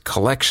 This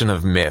collection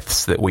of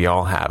myths that we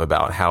all have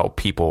about how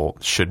people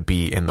should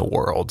be in the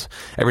world.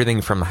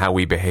 Everything from how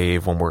we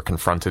behave when we're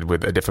confronted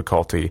with a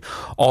difficulty,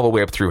 all the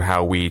way up through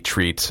how we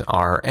treat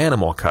our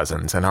animal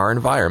cousins and our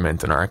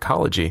environment and our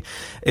ecology.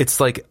 It's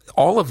like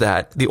all of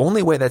that, the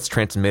only way that's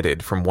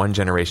transmitted from one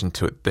generation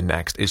to the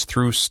next is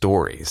through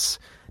stories.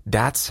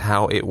 That's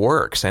how it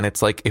works. And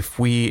it's like if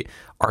we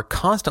are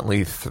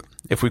constantly,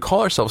 if we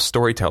call ourselves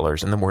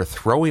storytellers and then we're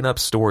throwing up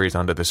stories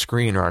onto the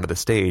screen or onto the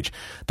stage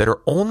that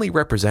are only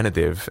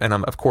representative, and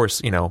of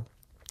course, you know,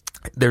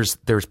 there's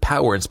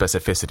power in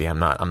specificity. I'm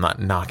not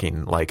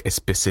knocking like a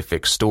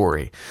specific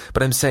story,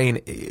 but I'm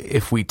saying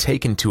if we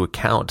take into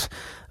account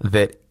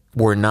that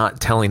we're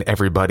not telling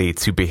everybody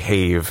to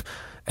behave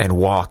and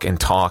walk and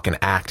talk and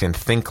act and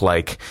think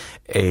like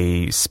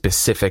a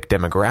specific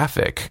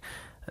demographic,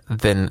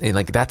 then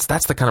like that's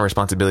the kind of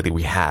responsibility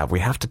we have. We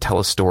have to tell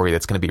a story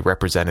that's going to be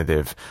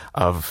representative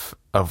of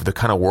the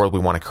kind of world we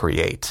want to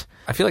create.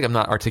 I feel like I'm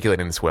not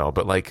articulating this well,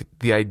 but like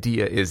the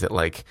idea is that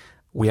like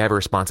we have a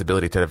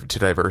responsibility to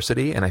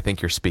diversity, and I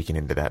think you're speaking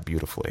into that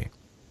beautifully.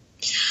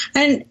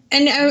 And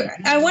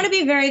I want to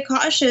be very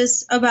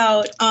cautious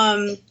about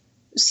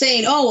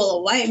saying, oh, well,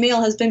 a white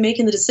male has been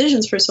making the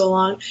decisions for so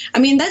long. I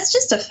mean, that's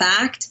just a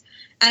fact.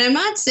 And I'm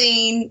not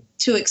saying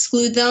to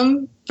exclude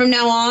them from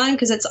now on,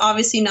 because it's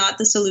obviously not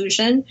the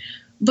solution,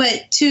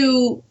 but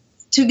to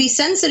be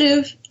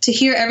sensitive, to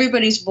hear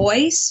everybody's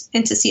voice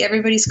and to see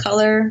everybody's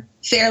color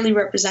fairly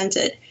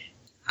represented.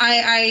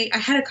 I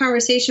had a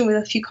conversation with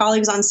a few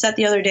colleagues on set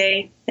the other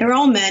day. They were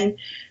all men.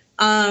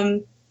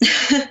 And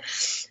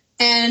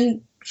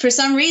for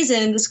some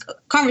reason, this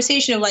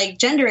conversation of like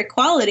gender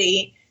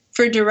equality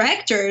for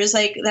directors,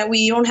 like that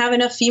we don't have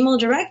enough female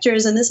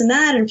directors and this and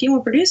that and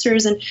female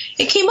producers, and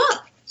it came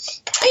up.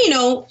 You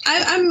know,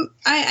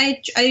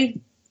 I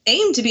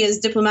aim to be as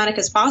diplomatic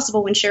as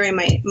possible when sharing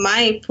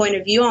my point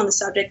of view on the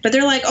subject, but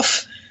they're like, oh,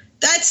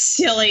 that's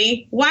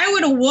silly. Why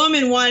would a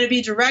woman want to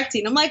be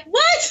directing? I'm like,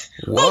 what?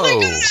 Whoa. Oh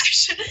my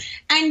gosh.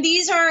 And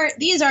these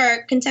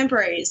are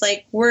contemporaries.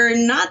 Like, we're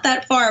not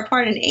that far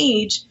apart in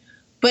age,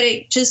 but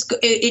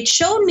it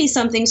showed me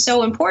something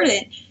so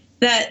important,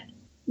 that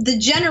the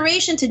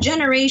generation to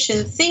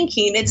generation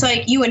thinking, it's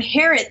like you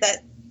inherit that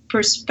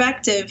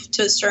perspective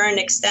to a certain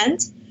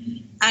extent.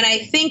 And I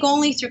think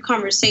only through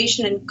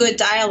conversation and good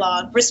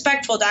dialogue,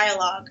 respectful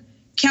dialogue,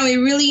 can we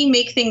really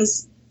make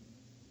things,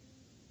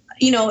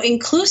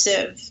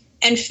 inclusive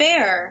and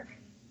fair.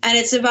 And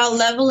it's about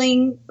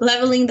leveling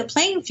the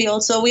playing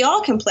field so we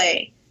all can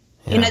play.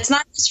 Yeah. And it's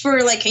not just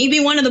for like, can you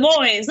be one of the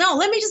boys? No,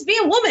 let me just be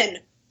a woman.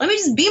 Let me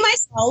just be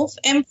myself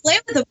and play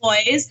with the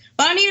boys.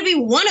 But I don't need to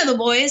be one of the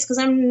boys because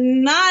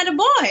I'm not a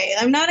boy.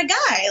 I'm not a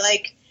guy.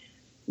 Like,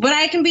 but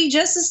I can be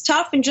just as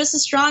tough and just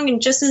as strong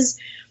and just as,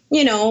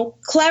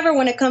 clever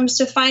when it comes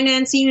to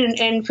financing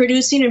and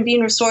producing and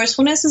being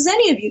resourcefulness as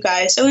any of you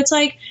guys. So it's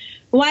like,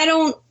 why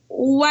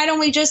don't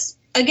we just,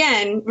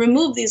 again,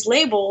 remove these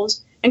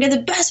labels and get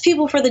the best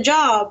people for the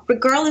job,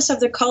 regardless of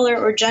their color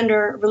or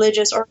gender,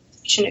 religious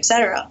orientation,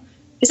 etc.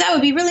 Because that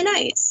would be really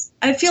nice.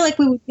 I feel like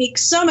we would make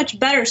so much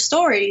better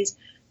stories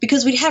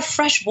because we'd have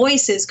fresh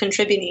voices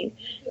contributing.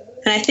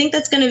 And I think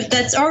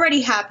that's already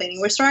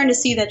happening. We're starting to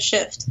see that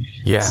shift.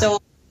 Yeah. So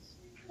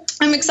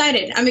I'm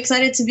excited. I'm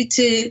excited to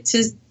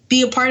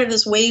be a part of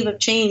this wave of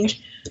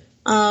change.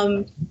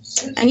 And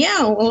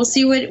yeah, we'll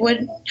see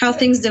how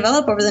things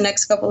develop over the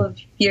next couple of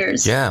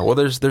years. Yeah, well,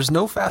 there's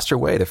no faster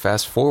way to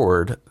fast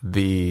forward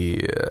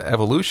the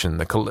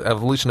evolution,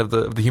 evolution of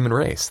the human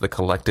race, the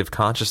collective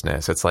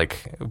consciousness. It's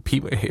like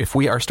if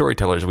we are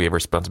storytellers, we have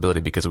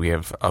responsibility because we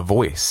have a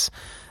voice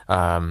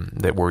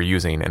that we're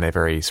using in a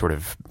very sort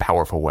of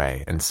powerful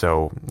way. And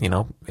so,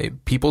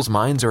 people's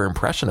minds are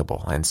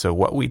impressionable. And so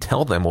what we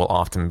tell them will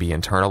often be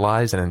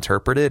internalized and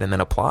interpreted and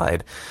then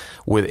applied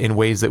in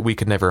ways that we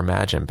could never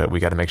imagine. But we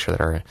got to make sure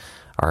that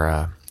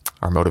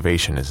our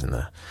motivation is in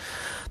the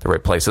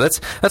right place. So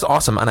that's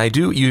awesome. And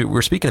you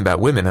were speaking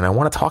about women, and I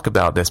want to talk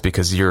about this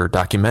because your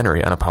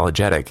documentary,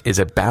 Unapologetic, is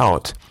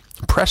about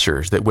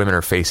pressures that women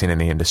are facing in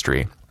the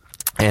industry.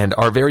 And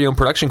our very own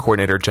production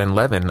coordinator, Jen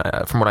Levin,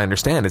 from what I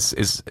understand,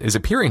 is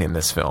appearing in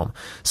this film.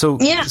 So,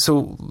 yeah.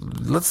 So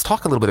let's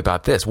talk a little bit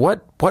about this.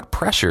 What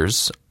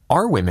pressures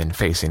are women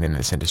facing in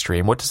this industry,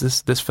 and what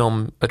does this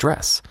film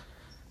address?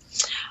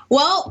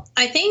 Well,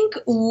 I think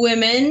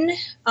women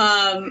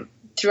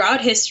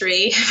throughout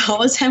history have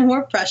always had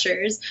more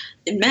pressures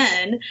than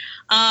men.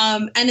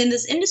 And in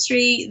this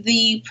industry,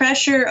 the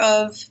pressure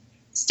of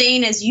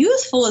staying as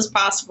youthful as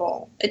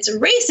possible. It's a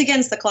race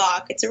against the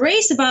clock. It's a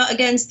race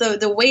against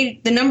the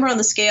weight, the number on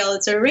the scale.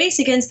 It's a race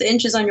against the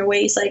inches on your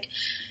waist. Like,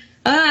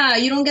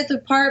 you don't get the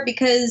part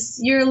because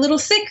you're a little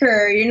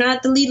thicker. You're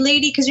not the lead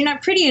lady because you're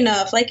not pretty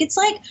enough. Like, it's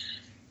like,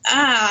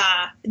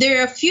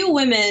 there are a few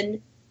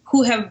women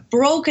who have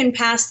broken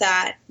past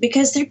that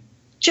because they're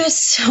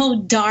just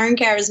so darn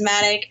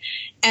charismatic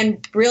and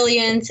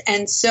brilliant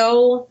and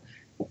so,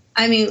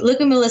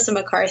 look at Melissa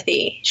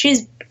McCarthy.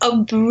 She's a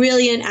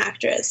brilliant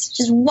actress.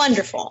 She's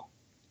wonderful,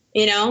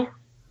 but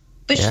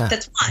yeah.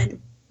 That's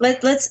one.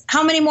 Let's.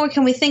 How many more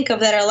can we think of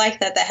that are like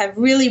that have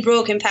really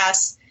broken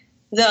past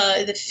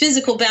the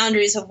physical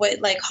boundaries of what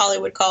like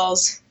Hollywood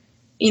calls,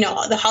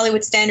 the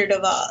Hollywood standard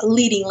of a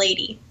leading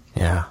lady.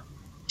 Yeah,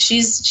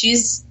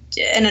 she's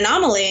an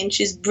anomaly and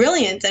she's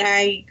brilliant, and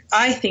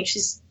I think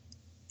she's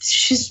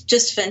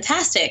just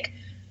fantastic.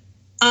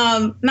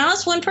 Now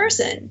it's one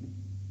person.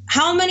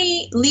 How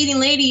many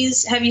leading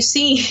ladies have you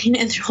seen,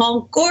 and they're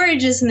all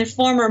gorgeous, and they're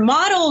former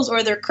models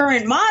or they're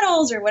current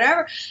models or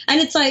whatever?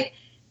 And it's like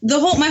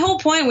my whole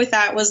point with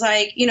that was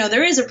like,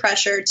 there is a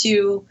pressure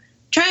to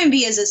try and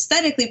be as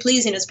aesthetically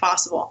pleasing as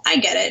possible. I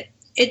get it.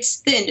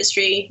 It's the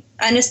industry,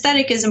 and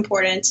aesthetic is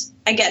important.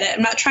 I get it.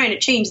 I'm not trying to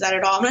change that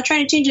at all. I'm not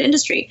trying to change the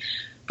industry.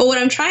 But what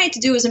I'm trying to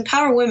do is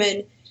empower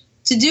women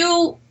to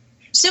do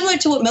similar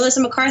to what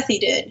Melissa McCarthy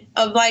did,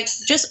 of like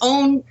just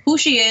own who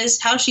she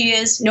is, how she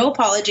is, no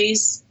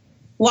apologies.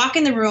 Walk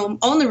in the room,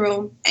 own the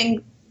room,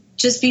 and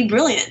just be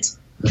brilliant.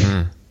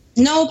 Mm-hmm.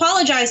 No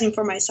apologizing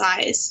for my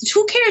size.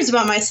 Who cares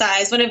about my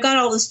size when I've got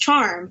all this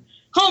charm?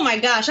 Oh my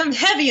gosh, I'm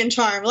heavy in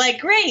charm. Like,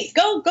 great,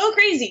 go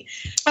crazy.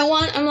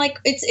 I'm like,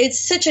 it's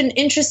such an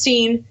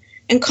interesting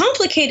and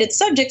complicated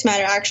subject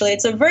matter. Actually,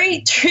 it's a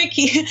very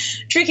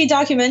tricky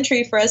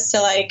documentary for us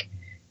to like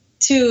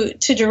to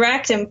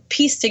direct and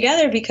piece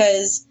together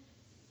because.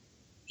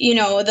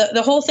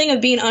 The whole thing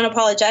of being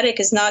unapologetic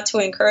is not to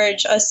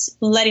encourage us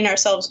letting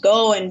ourselves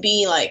go and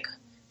be like,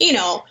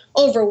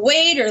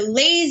 overweight or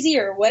lazy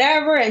or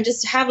whatever, and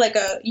just have like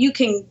you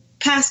can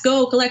pass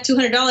go, collect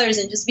 $200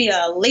 and just be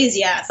a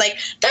lazy ass. Like,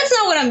 that's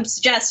not what I'm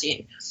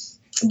suggesting.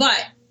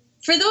 But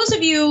for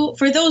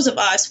those of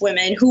us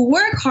women who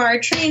work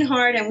hard, train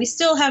hard, and we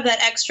still have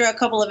that extra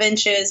couple of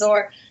inches,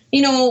 or,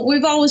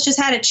 we've always just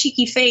had a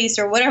cheeky face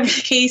or whatever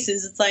the case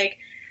is, it's like,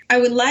 I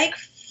would like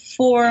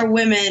for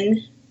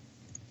women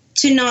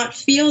to not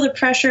feel the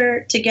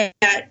pressure to get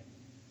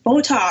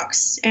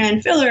Botox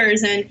and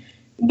fillers and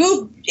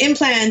boob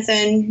implants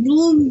and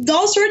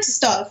all sorts of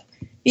stuff.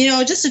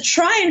 just to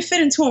try and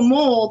fit into a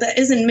mold that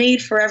isn't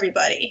made for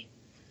everybody.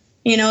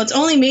 It's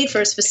only made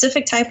for a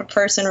specific type of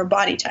person or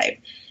body type.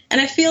 And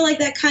I feel like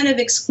that kind of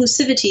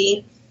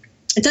exclusivity,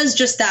 it does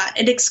just that.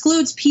 It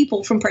excludes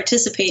people from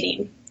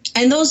participating.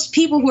 And those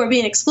people who are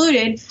being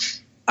excluded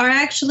are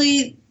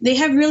actually, they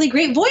have really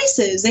great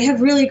voices. They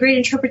have really great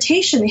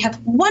interpretation. They have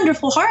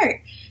wonderful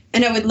heart.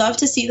 And I would love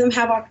to see them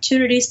have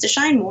opportunities to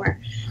shine more.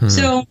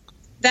 So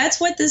that's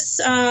what this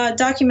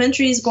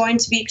documentary is going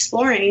to be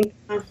exploring.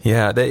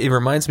 Yeah, it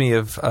reminds me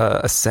of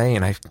a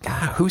saying.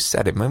 Who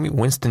said it? Maybe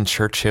Winston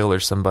Churchill or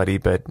somebody,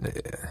 but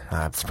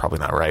that's probably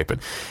not right.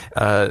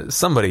 But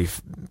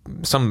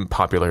some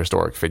popular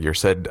historic figure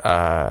said,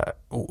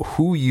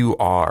 "Who you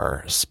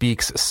are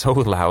speaks so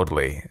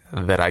loudly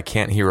that I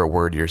can't hear a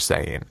word you're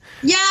saying."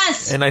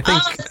 Yes, and I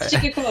think, that's a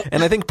good quote.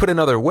 And I think, put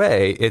another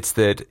way, it's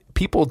that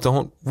people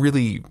don't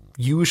really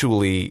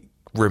usually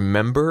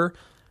remember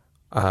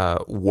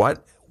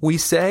what we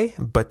say,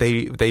 but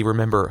they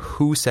remember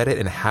who said it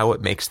and how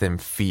it makes them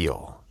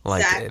feel.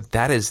 Like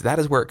exactly. that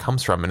is where it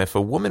comes from. And if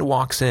a woman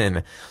walks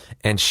in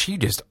and she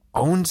just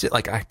owns it,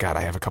 like I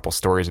have a couple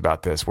stories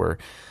about this where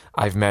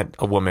I've met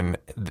a woman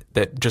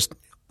that just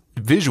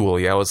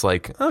visually I was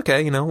like,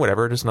 okay,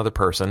 whatever, just another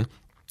person.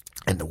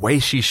 And the way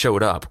she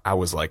showed up, I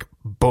was like,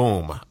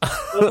 boom,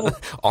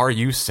 are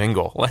you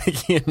single?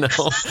 Like,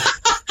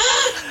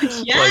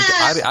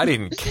 Yes. Like I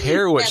didn't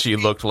care what she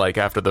looked like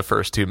after the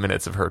first 2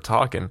 minutes of her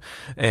talking.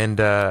 And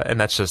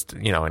that's just,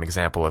 an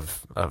example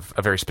of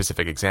a very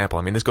specific example.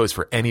 I mean, this goes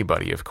for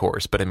anybody, of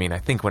course. But I mean, I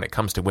think when it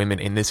comes to women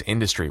in this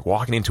industry,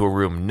 walking into a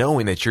room,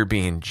 knowing that you're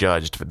being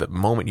judged for the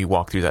moment you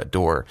walk through that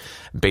door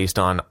based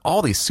on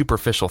all these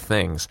superficial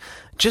things,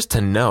 just to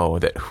know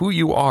that who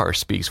you are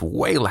speaks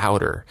way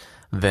louder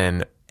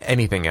than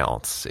anything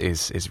else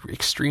is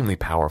extremely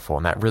powerful.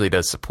 And that really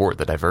does support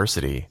the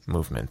diversity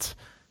movement.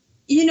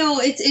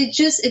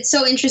 It's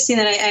so interesting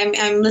that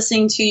I'm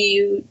listening to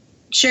you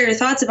share your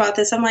thoughts about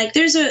this. I'm like,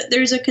 there's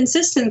a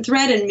consistent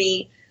thread in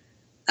me,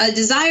 a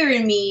desire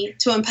in me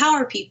to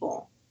empower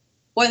people,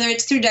 whether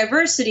it's through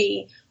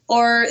diversity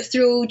or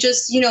through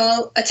just,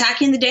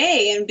 attacking the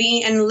day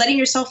and letting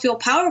yourself feel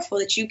powerful,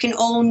 that you can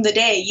own the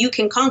day, you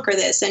can conquer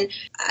this. And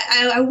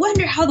I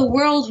wonder how the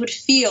world would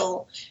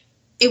feel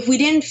if we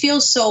didn't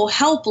feel so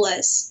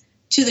helpless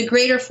to the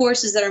greater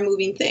forces that are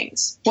moving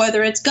things,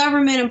 whether it's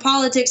government and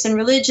politics and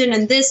religion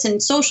and this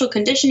and social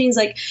conditionings.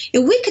 Like,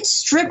 if we could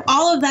strip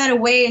all of that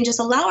away and just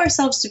allow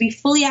ourselves to be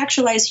fully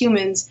actualized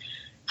humans,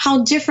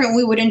 how different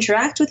we would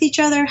interact with each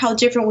other, how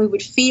different we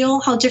would feel,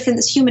 how different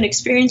this human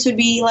experience would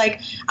be.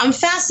 Like, I'm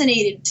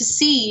fascinated to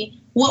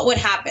see what would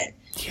happen.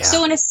 Yeah.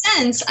 So in a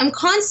sense, I'm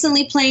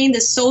constantly playing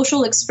this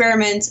social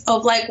experiment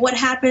of like, what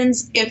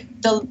happens if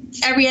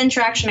every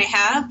interaction I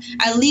have,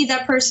 I leave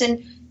that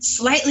person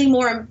slightly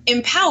more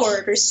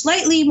empowered or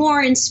slightly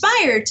more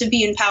inspired to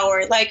be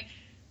empowered. Like,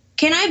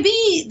 can I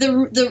be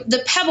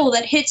the pebble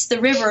that hits the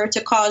river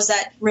to cause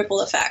that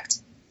ripple effect?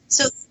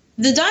 So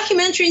the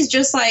documentary is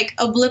just like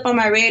a blip on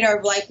my radar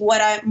of like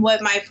what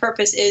my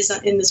purpose is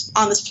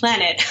on this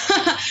planet.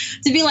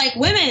 To be like,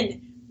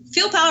 women,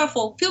 feel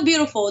powerful, feel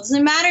beautiful. It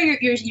doesn't matter.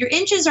 Your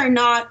inches are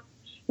not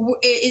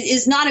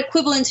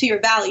equivalent to your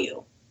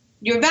value.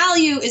 Your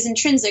value is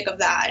intrinsic of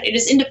that. It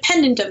is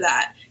independent of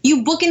that.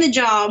 You book in the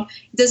job.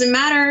 It doesn't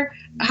matter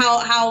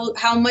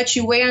how much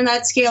you weigh on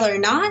that scale or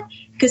not,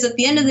 because at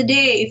the end of the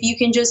day, if you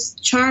can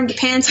just charm the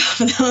pants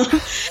off of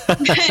them,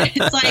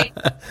 it's like,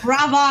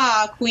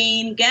 brava,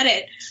 queen, get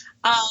it.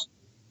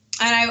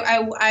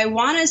 And I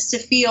want us to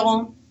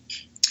feel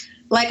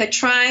like a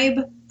tribe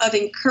of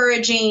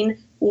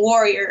encouraging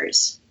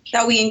warriors,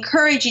 that we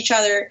encourage each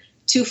other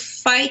to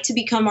fight to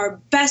become our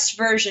best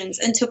versions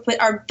and to put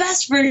our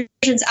best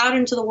versions out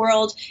into the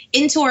world,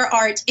 into our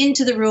art,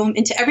 into the room,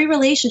 into every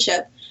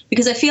relationship,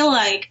 because I feel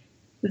like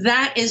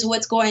that is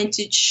what's going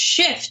to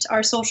shift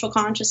our social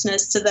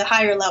consciousness to the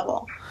higher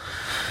level.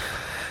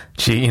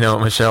 Gee,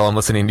 Michelle, I'm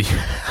listening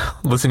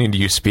to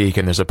you speak,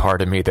 and there's a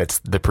part of me that's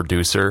the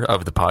producer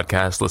of the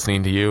podcast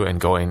listening to you and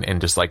going and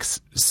just like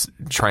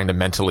trying to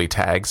mentally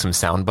tag some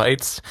sound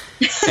bites.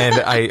 And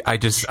I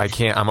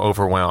can't, I'm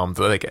overwhelmed.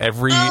 Like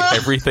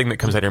everything that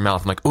comes out of your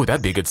mouth, I'm like, oh,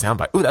 that'd be a good sound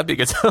bite. Oh, that'd be a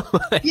good sound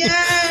bite.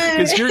 Yeah.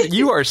 Because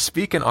you are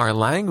speaking our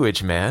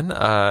language, man.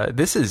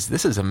 This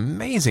is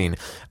amazing.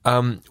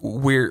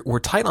 We're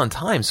tight on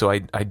time, so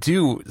I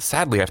do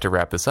sadly have to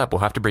wrap this up.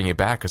 We'll have to bring you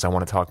back because I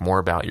want to talk more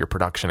about your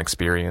production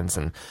experience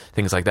and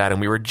things like that.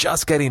 And we were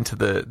just getting to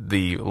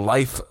the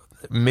life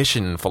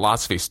mission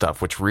philosophy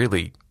stuff, which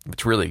really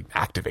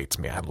activates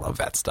me. I love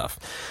that stuff.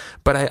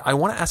 But I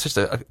want to ask just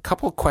a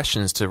couple of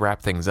questions to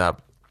wrap things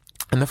up.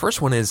 And the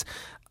first one is,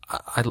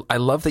 I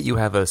love that you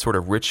have a sort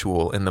of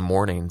ritual in the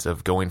mornings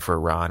of going for a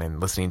run and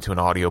listening to an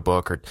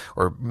audiobook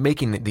or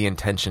making the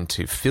intention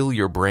to fill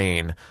your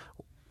brain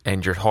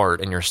and your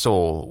heart and your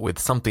soul with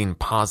something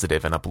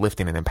positive and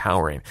uplifting and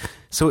empowering.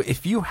 So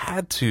if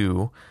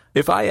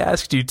I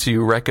asked you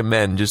to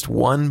recommend just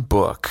one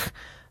book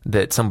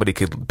that somebody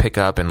could pick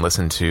up and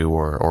listen to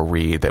or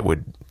read that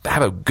would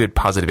have a good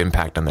positive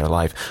impact on their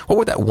life, what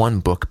would that one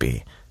book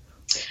be?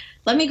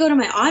 let me go to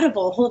my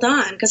Audible. Hold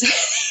on, because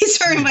he's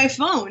starting my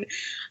phone.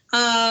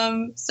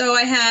 So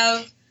I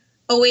have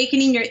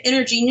Awakening Your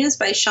Inner Genius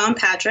by Sean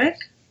Patrick.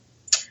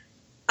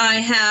 I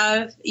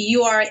have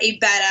You Are a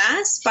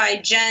Badass by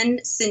Jen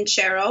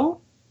Sincero.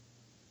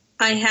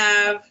 I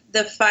have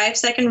The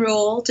 5-Second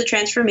Rule to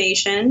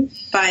Transformation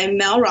by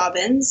Mel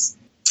Robbins.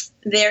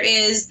 There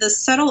is The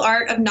Subtle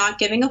Art of Not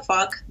Giving a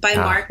Fuck by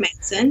Mark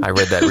Manson. I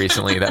read that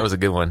recently. That was a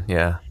good one.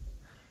 Yeah.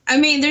 I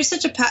mean, there's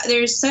such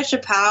a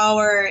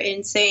power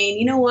in saying,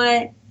 you know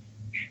what?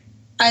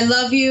 I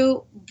love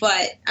you,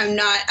 but I'm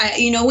not.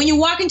 When you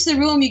walk into the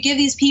room, you give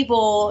these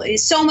people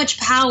so much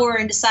power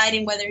in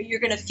deciding whether you're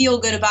going to feel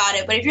good about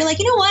it. But if you're like,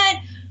 you know what?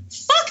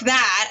 Fuck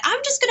that.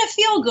 I'm just going to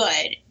feel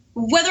good.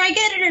 Whether I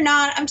get it or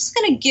not, I'm just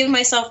going to give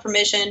myself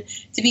permission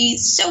to be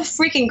so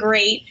freaking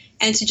great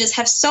and to just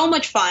have so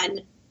much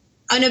fun.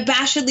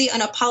 Unabashedly,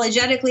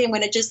 unapologetically, I'm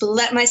going to just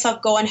let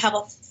myself go and have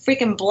a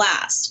freaking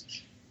blast.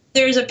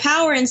 There's a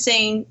power in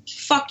saying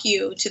fuck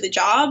you to the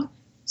job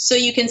so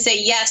you can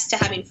say yes to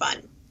having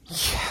fun.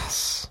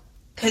 Yes.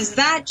 Because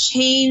that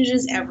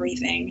changes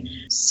everything.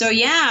 So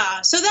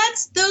yeah. So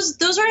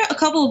those are a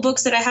couple of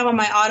books that I have on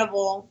my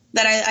Audible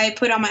that I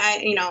put on my,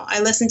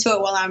 I listen to it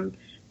while I'm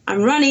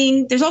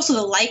running. There's also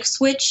The Like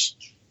Switch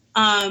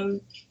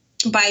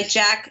by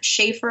Jack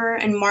Schaefer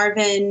and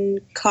Marvin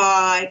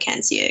I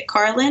can't see it.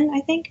 Carlin,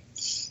 I think.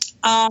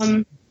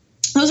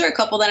 Those are a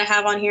couple that I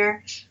have on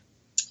here.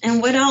 And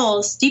what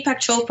else? Deepak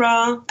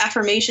Chopra,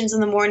 Affirmations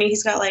in the Morning.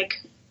 He's got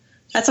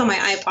that's on my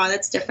iPod.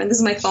 That's different. This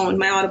is my phone,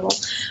 my Audible.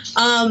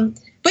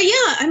 But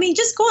yeah, I mean,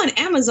 just go on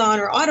Amazon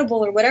or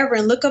Audible or whatever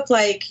and look up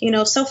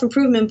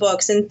self-improvement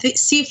books and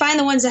find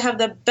the ones that have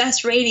the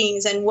best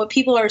ratings and what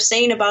people are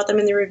saying about them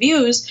in the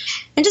reviews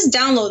and just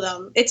download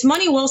them. It's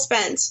money well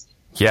spent.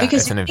 Yeah,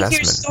 because it's an you're going to hear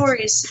investment.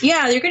 stories.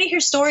 Yeah, you're going to hear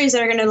stories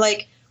that are going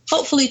to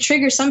hopefully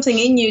trigger something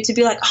in you to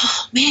be like,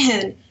 oh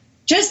man,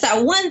 just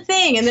that one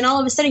thing. And then all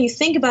of a sudden you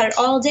think about it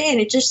all day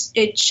and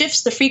it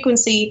shifts the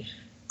frequency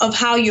of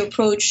how you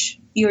approach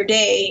your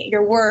day,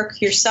 your work,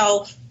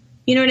 yourself.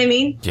 You know what I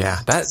mean? Yeah,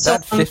 that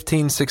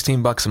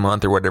 $15-$16 a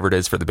month or whatever it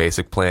is for the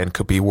basic plan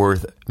could be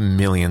worth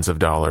millions of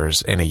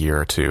dollars in a year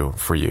or two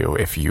for you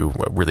if you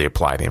really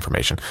apply the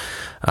information.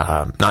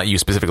 Not you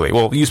specifically.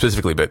 Well, you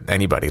specifically, but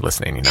anybody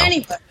listening,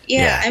 Anybody.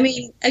 Yeah. I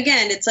mean,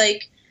 again, it's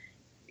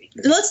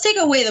let's take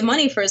away the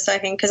money for a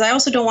second, because I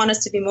also don't want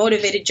us to be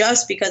motivated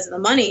just because of the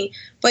money.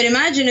 But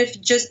imagine if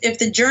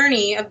the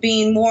journey of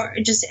being more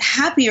just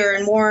happier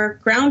and more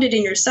grounded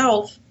in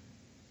yourself,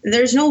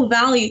 there's no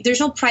value, there's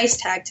no price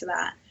tag to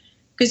that.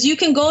 Because you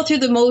can go through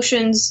the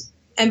motions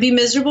and be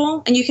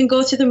miserable, and you can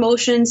go through the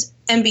motions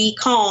and be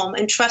calm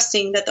and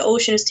trusting that the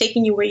ocean is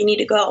taking you where you need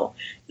to go.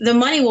 The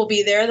money will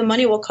be there, the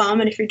money will come,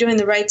 and if you're doing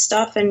the right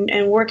stuff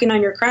and working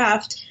on your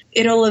craft,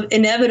 it'll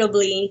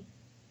inevitably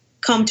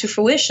come to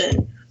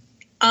fruition.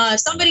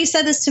 Somebody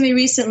said this to me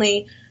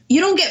recently: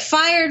 you don't get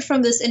fired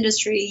from this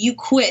industry, you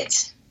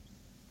quit.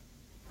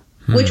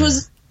 Which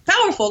was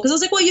powerful, because I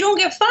was like, well, you don't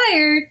get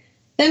fired.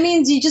 That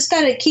means you just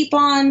got to keep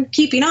on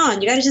keeping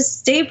on. You got to just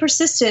stay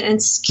persistent and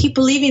keep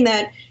believing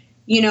that,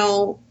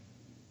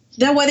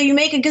 that whether you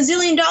make $1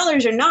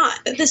 gazillion or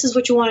not, that this is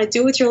what you want to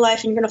do with your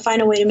life, and you're going to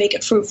find a way to make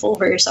it fruitful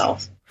for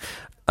yourself.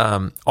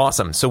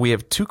 Awesome. So we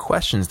have 2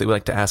 questions that we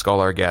like to ask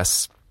all our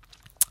guests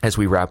as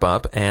we wrap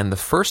up. And the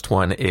first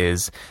one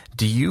is,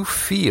 do you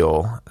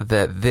feel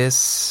that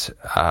this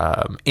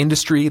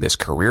industry, this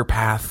career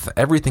path,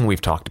 everything we've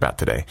talked about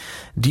today,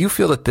 do you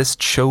feel that this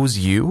chose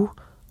you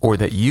or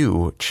that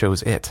you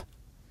chose it?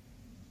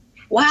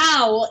 Wow.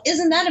 Well,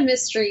 isn't that a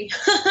mystery?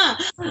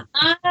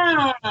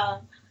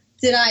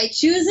 Did I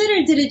choose it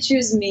or did it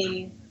choose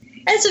me?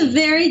 That's a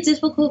very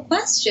difficult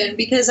question,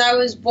 because I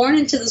was born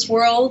into this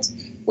world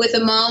with a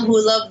mom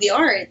who loved the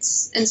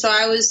arts. And so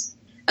I was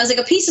like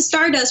a piece of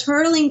stardust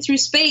hurtling through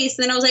space.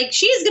 And then I was like,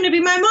 she's going to be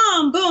my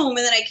mom. Boom.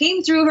 And then I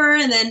came through her,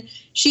 and then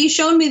she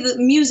showed me the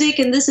music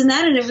and this and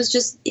that. And it was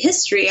just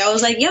history. I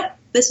was like, yep,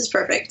 this is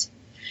perfect.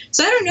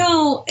 So I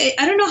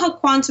don't know how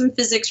quantum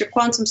physics or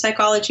quantum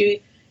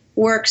psychology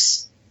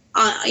works,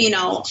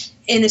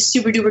 in a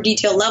super duper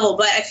detailed level.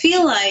 But I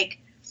feel like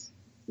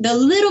the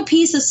little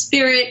piece of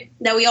spirit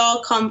that we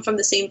all come from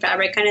the same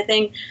fabric kind of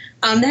thing,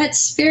 that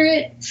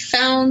spirit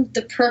found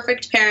the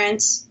perfect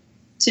parents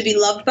to be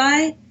loved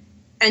by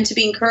and to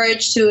be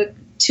encouraged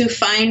to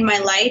find my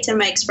light and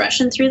my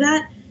expression through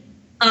that.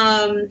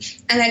 And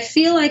I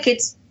feel like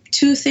it's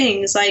 2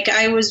 things. I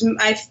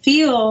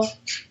feel,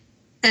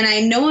 and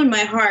I know in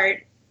my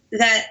heart,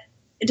 that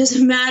it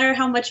doesn't matter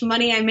how much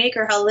money I make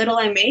or how little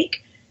I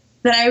make,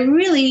 that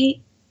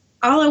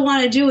all I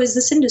want to do is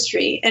this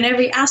industry and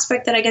every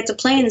aspect that I get to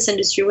play in this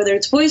industry, whether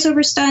it's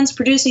voiceover stunts,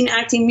 producing,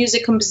 acting,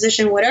 music,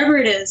 composition, whatever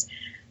it is.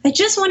 I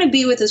just want to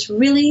be with this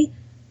really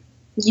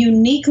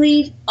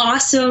uniquely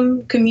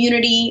awesome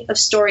community of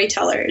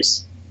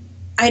storytellers.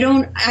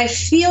 I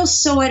feel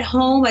so at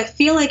home. I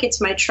feel like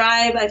it's my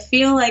tribe. I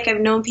feel like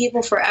I've known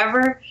people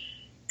forever.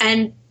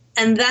 And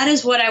that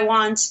is what I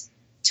want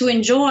to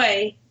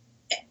enjoy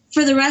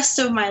for the rest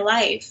of my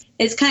life.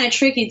 It's kind of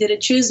tricky. Did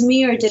it choose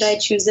me or did I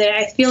choose it?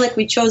 I feel like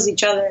we chose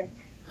each other.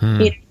 You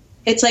know,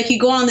 it's like you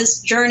go on this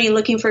journey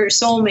looking for your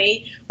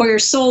soulmate or your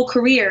soul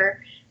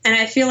career. And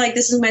I feel like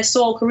this is my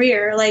soul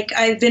career. Like,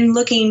 I've been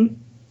looking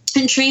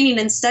and training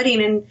and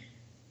studying,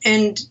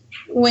 and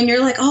when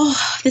you're like,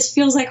 oh, this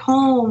feels like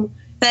home,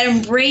 that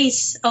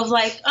embrace of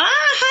like, hi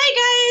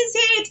guys,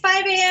 hey, it's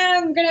 5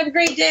 a.m. I'm going to have a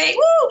great day.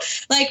 Woo!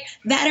 Like,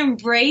 that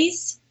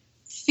embrace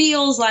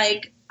feels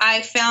like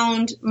I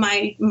found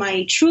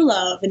my true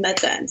love in that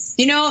sense.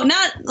 You know,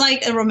 not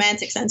like a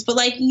romantic sense, but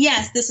like,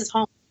 yes, this is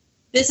home.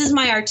 This is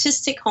my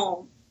artistic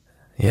home.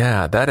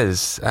 Yeah, that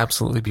is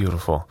absolutely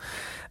beautiful.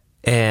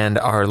 And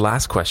our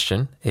last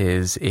question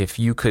is, if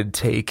you could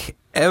take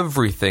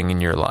everything in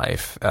your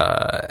life,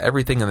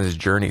 everything on this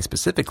journey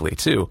specifically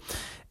too,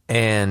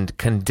 and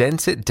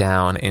condense it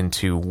down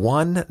into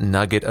one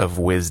nugget of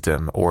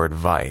wisdom or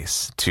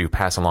advice to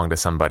pass along to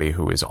somebody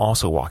who is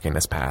also walking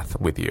this path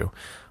with you,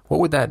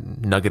 what would that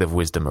nugget of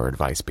wisdom or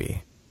advice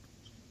be?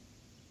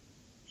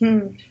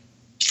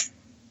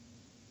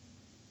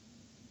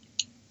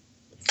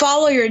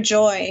 Follow your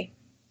joy.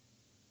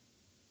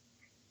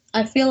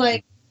 I feel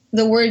like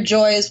the word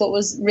joy is what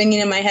was ringing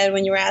in my head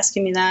when you were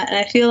asking me that. And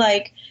I feel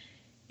like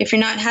if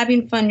you're not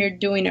having fun, you're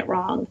doing it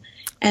wrong.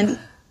 And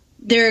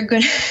they're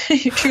good.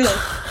 Truly.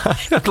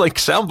 Like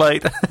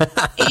soundbite.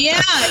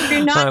 Yeah. If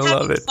you're not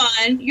having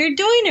fun, you're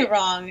doing it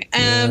wrong.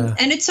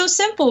 And it's so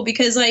simple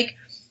because, like,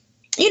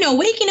 you know,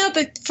 waking up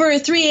for a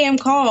 3 a.m.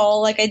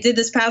 call, like I did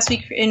this past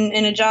week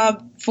in a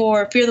job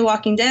for Fear the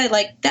Walking Dead,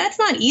 like, that's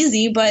not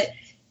easy, but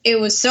it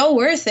was so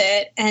worth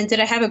it. And did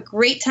I have a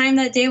great time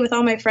that day with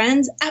all my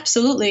friends?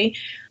 Absolutely.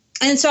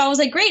 And so I was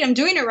like, great, I'm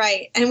doing it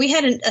right. And we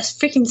had a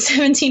freaking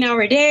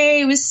 17-hour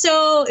day. It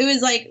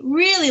was like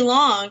really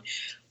long,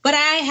 but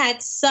I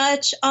had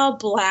such a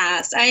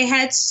blast. I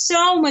had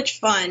so much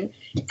fun.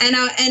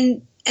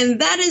 And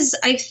that is,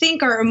 I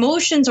think our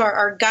emotions are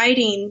our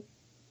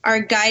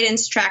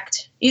guidance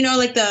tract. You know,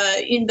 like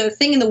the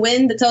thing in the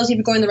wind that tells you if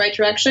you're going the right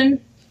direction.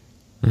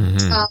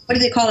 Mm-hmm. What do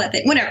they call that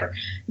thing? Whatever.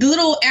 The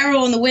little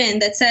arrow in the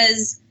wind that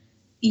says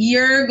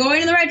you're going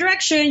in the right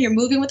direction, you're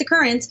moving with the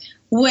current.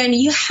 When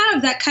you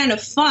have that kind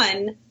of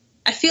fun,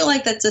 I feel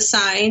like that's a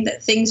sign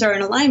that things are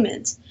in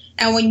alignment.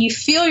 And when you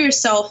feel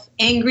yourself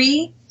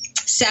angry,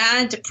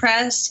 sad,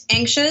 depressed,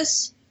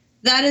 anxious,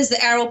 that is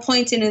the arrow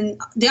pointing in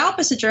the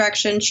opposite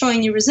direction,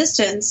 showing you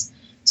resistance.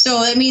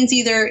 So that means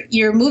either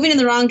you're moving in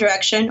the wrong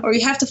direction or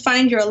you have to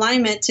find your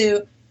alignment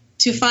to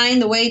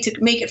find the way to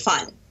make it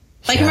fun.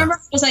 Like, I remember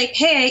I was like,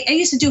 hey, I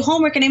used to do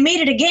homework and I made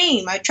it a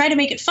game. I tried to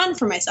make it fun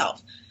for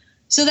myself.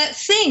 So that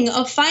thing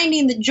of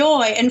finding the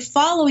joy and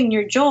following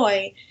your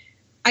joy,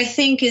 I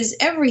think, is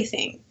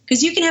everything.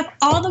 Because you can have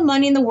all the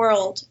money in the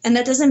world, and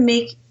that doesn't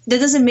make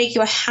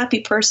you a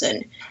happy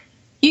person.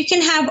 You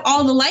can have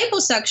all the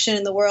liposuction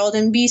in the world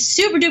and be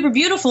super duper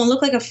beautiful and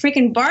look like a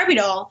freaking Barbie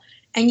doll,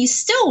 and you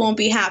still won't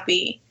be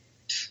happy.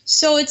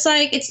 So it's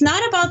like, it's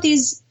not about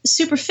these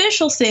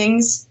superficial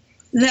things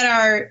that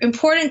are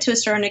important to a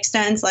certain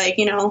extent, like,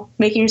 you know,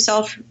 making your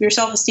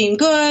self-esteem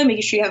good,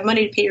 making sure you have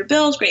money to pay your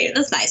bills. Great,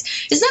 that's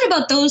nice. It's not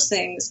about those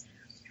things.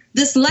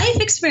 This life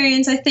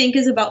experience, I think,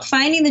 is about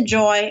finding the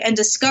joy and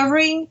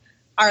discovering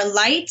our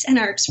light and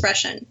our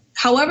expression,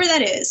 however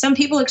that is. Some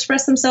people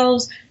express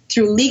themselves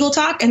through legal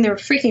talk, and they're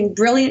freaking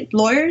brilliant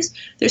lawyers.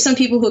 There's some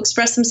people who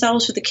express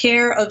themselves with the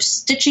care of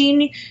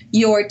stitching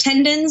your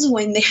tendons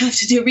when they have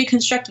to do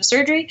reconstructive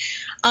surgery,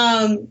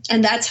 and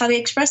that's how they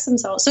express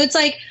themselves. So it's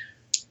like,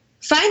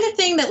 find the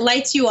thing that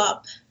lights you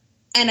up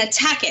and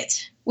attack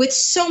it with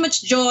so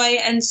much joy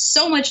and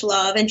so much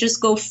love, and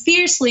just go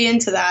fiercely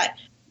into that,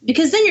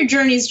 because then your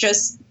journey is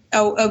just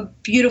a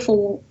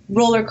beautiful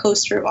roller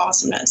coaster of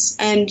awesomeness.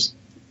 And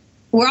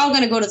we're all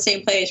going to go to the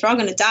same place. We're all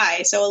going to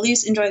die. So at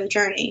least enjoy the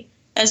journey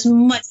as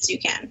much as you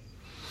can.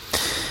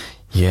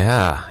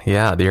 Yeah.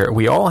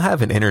 We all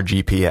have an inner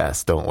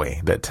GPS, don't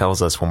we? That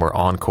tells us when we're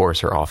on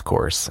course or off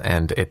course.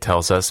 And it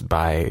tells us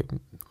by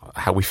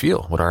how we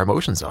feel, what our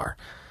emotions are.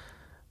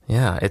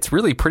 Yeah, it's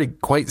really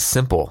quite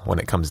simple when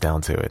it comes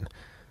down to it.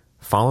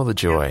 Follow the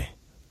joy.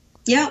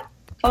 Yeah.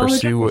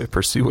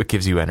 Pursue what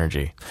gives you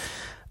energy.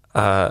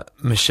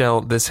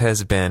 Michelle, this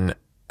has been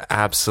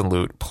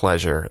absolute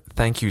pleasure.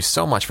 Thank you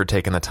so much for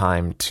taking the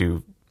time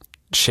to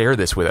share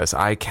this with us.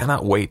 I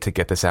cannot wait to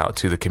get this out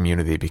to the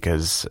community,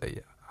 because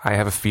I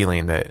have a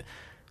feeling that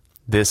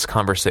this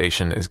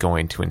conversation is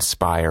going to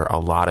inspire a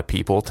lot of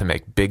people to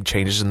make big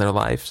changes in their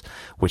lives,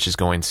 which is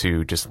going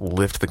to just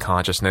lift the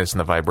consciousness and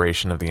the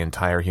vibration of the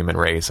entire human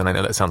race. And I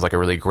know that sounds like a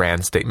really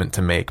grand statement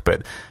to make,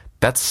 but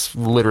that's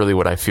literally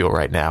what I feel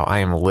right now. I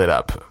am lit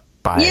up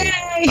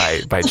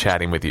by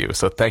chatting with you.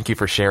 So thank you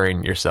for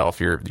sharing yourself.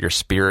 Your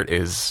spirit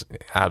is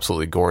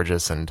absolutely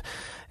gorgeous, and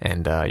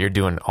you're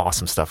doing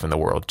awesome stuff in the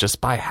world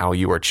just by how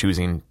you are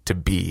choosing to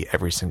be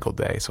every single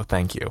day. So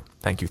thank you.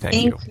 Thank you.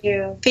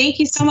 Thank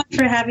you so much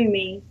for having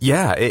me.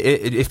 Yeah.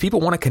 If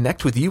people want to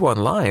connect with you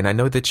online, I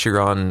know that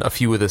you're on a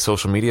few of the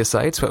social media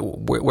sites.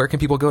 Where can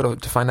people go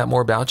to find out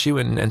more about you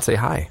and say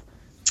hi?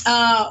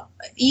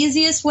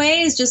 Easiest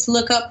way is just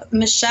look up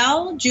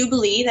Michelle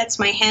Jubilee. That's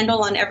my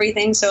handle on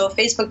everything. So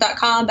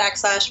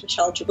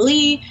facebook.com/Michelle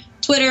Jubilee,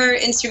 Twitter,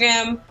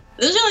 Instagram.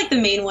 Those are like the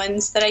main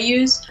ones that I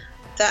use.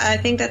 I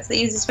think that's the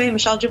easiest way,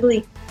 Michelle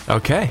Jubilee.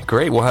 Okay,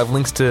 great. We'll have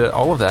links to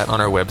all of that on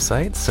our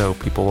website so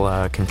people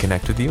can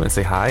connect with you and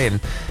say hi.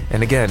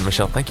 And again,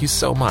 Michelle, thank you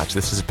so much.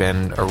 This has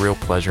been a real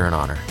pleasure and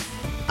honor.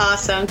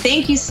 Awesome.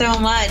 Thank you so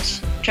much,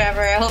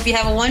 Trevor. I hope you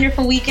have a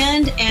wonderful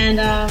weekend and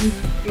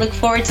look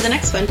forward to the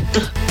next one.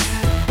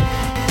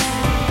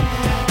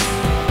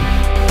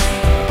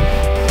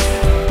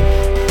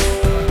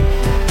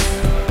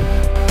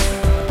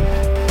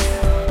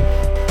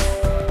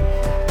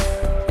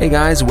 Hey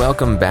guys,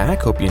 welcome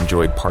back. Hope you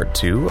enjoyed part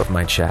 2 of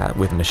my chat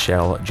with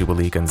Michelle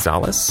Jubilee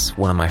Gonzalez.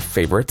 One of my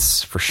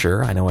favorites, for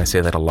sure. I know I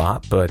say that a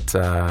lot, but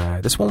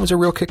this one was a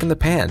real kick in the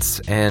pants.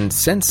 And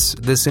since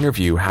this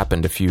interview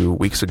happened a few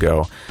weeks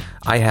ago,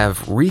 I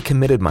have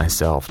recommitted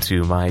myself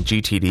to my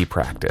GTD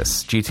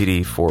practice.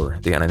 GTD, for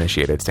the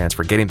uninitiated, stands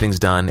for Getting Things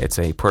Done. It's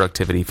a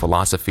productivity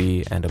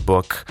philosophy and a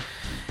book,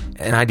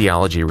 an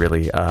ideology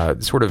really,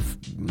 sort of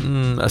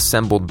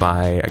assembled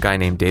by a guy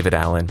named David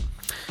Allen.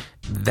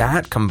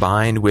 That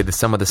combined with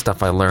some of the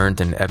stuff I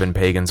learned in Evan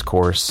Pagan's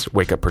course,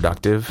 Wake Up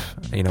Productive,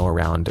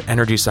 around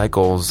energy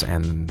cycles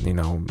and,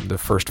 the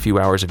first few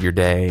hours of your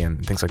day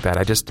and things like that.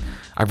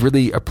 I've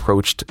really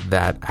approached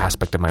that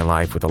aspect of my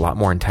life with a lot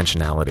more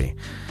intentionality.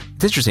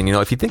 It's interesting,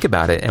 if you think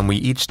about it and we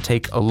each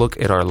take a look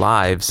at our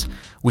lives,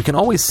 we can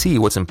always see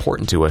what's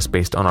important to us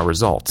based on our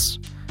results.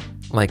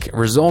 Like,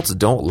 results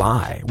don't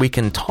lie. We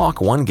can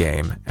talk one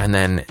game and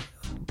then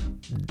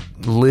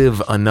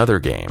live another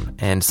game.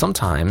 And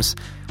sometimes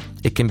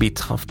it can be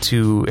tough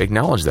to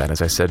acknowledge that.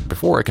 As I said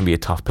before, it can be a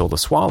tough pill to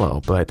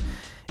swallow. But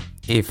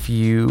if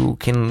you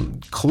can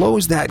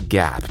close that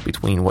gap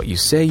between what you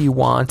say you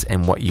want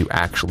and what you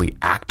actually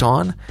act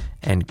on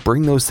and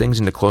bring those things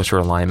into closer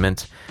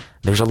alignment,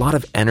 there's a lot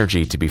of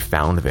energy to be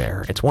found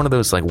there. It's one of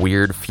those like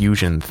weird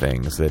fusion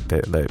things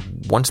that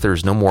once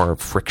there's no more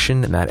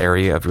friction in that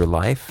area of your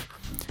life,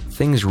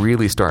 things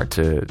really start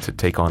to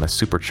take on a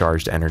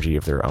supercharged energy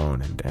of their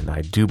own. And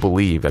I do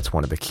believe that's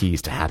one of the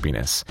keys to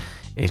happiness.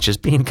 It's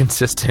just being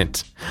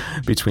consistent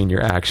between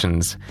your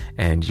actions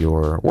and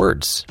your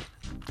words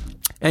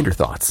and your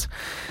thoughts.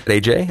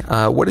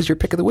 AJ, what is your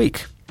pick of the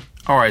week?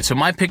 All right, so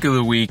my pick of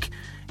the week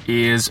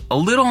is a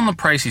little on the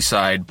pricey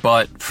side,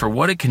 but for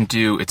what it can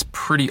do, it's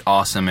pretty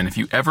awesome. And if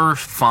you ever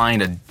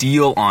find a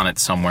deal on it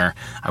somewhere,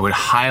 I would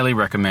highly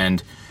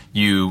recommend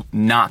you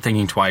not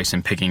thinking twice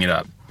and picking it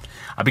up.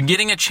 I've been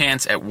getting a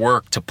chance at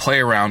work to play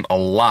around a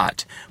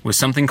lot with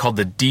something called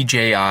the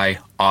DJI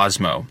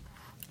Osmo.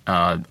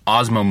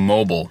 Osmo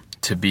Mobile,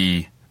 to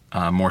be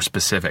more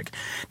specific.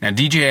 Now,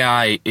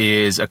 DJI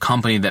is a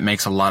company that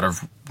makes a lot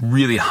of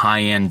really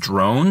high-end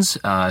drones,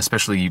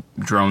 especially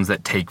drones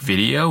that take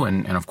video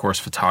and of course,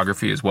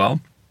 photography as well.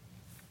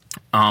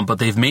 But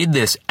they've made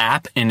this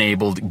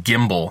app-enabled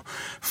gimbal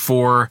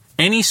for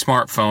any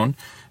smartphone,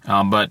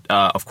 but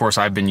of course,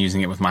 I've been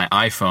using it with my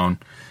iPhone,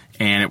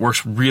 and it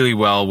works really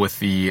well with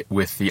the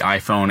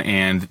iPhone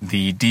and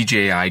the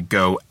DJI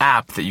Go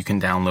app that you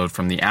can download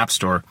from the App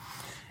Store.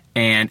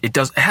 And it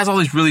has all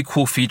these really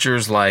cool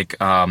features like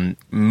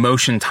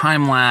motion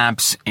time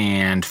lapse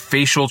and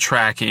facial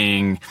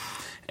tracking,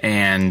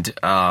 and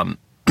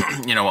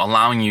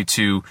allowing you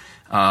to.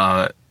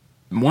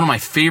 One of my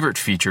favorite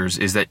features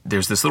is that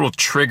there's this little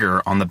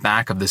trigger on the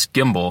back of this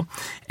gimbal,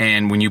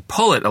 and when you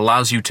pull it,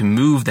 allows you to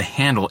move the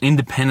handle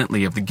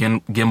independently of the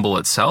gimbal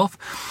itself,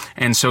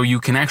 and so you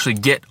can actually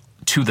get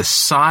to the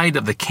side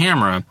of the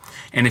camera.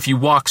 And if you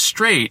walk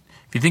straight,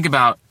 if you think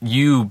about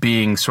you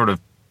being sort of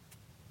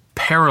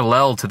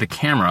parallel to the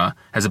camera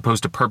as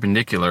opposed to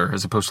perpendicular,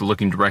 as opposed to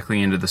looking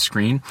directly into the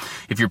screen,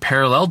 if you're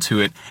parallel to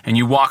it and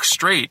you walk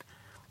straight,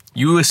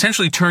 you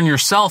essentially turn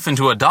yourself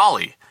into a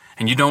dolly,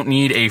 and you don't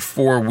need a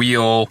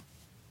four-wheel,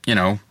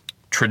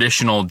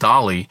 traditional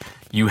dolly.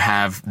 You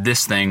have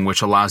this thing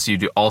which allows you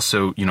to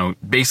also,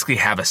 basically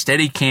have a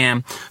steady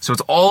cam. So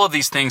it's all of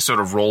these things sort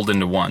of rolled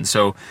into one.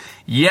 So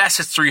yes,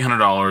 it's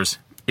 $300.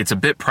 It's a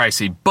bit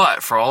pricey,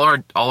 but for all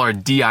our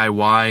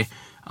DIY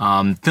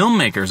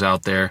filmmakers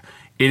out there,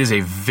 it is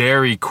a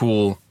very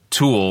cool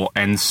tool,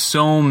 and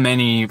so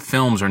many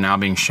films are now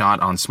being shot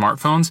on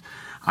smartphones.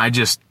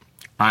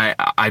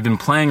 I've been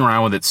playing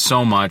around with it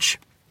so much.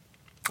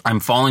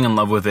 I'm falling in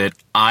love with it.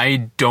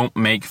 I don't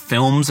make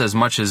films as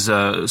much as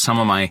some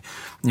of my,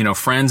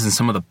 friends and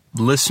some of the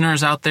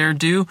listeners out there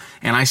do,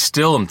 and I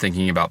still am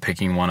thinking about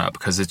picking one up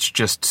because it's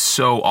just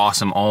so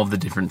awesome, all of the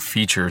different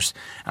features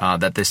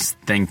that this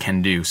thing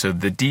can do. So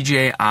the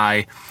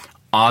DJI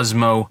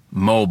Osmo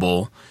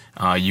Mobile,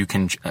 you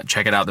can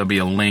check it out. There'll be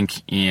a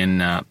link in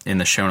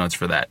the show notes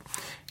for that.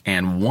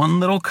 And one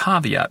little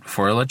caveat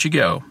before I let you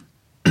go,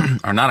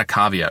 or not a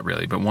caveat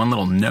really, but one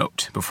little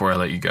note before I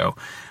let you go.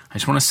 I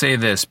just want to say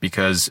this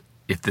because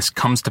if this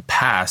comes to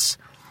pass,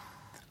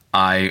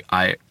 I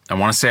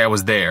want to say I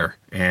was there,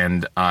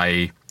 and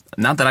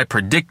not that I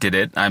predicted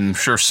it. I'm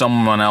sure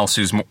someone else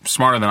who's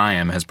smarter than I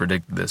am has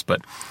predicted this,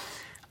 but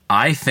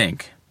I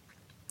think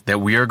that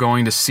we are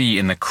going to see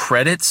in the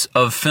credits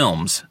of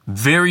films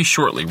very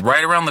shortly,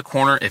 right around the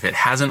corner, if it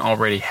hasn't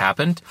already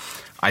happened.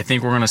 I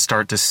think we're going to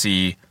start to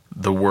see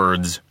the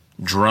words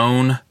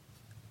drone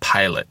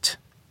pilot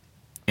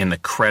in the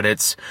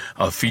credits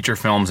of feature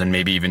films and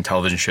maybe even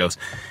television shows.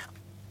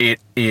 It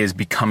is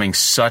becoming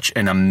such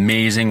an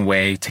amazing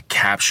way to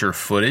capture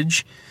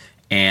footage.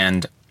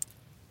 And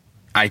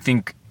I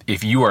think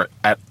if you are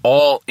at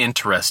all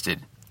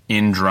interested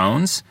in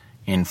drones,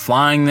 in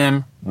flying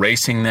them,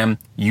 racing them,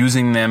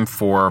 using them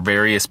for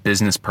various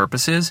business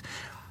purposes,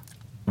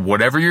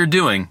 whatever you're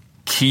doing,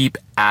 keep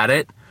at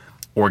it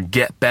or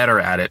get better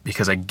at it,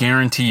 because I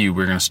guarantee you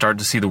we're going to start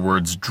to see the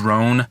words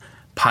drone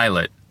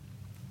pilot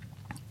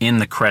in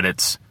the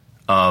credits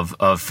of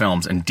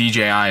films. And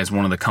DJI is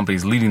one of the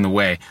companies leading the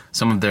way.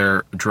 Some of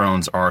their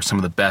drones are some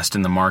of the best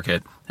in the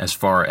market as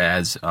far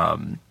as it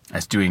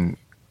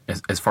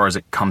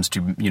comes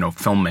to,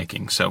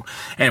 filmmaking. So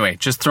anyway,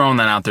 just throwing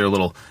that out there, a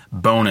little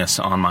bonus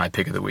on my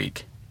pick of the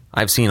week.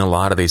 I've seen a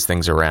lot of these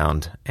things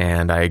around,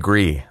 and I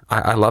agree.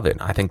 I love it.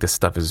 I think this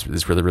stuff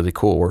is really, really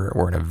cool.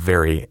 We're in a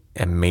very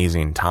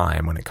amazing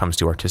time when it comes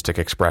to artistic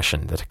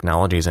expression. The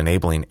technology is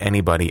enabling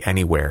anybody,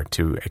 anywhere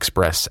to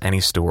express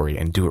any story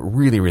and do it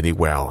really, really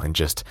well and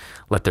just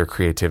let their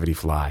creativity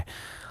fly.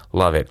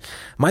 Love it.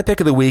 My pick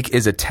of the week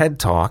is a TED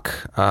Talk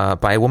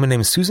by a woman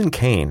named Susan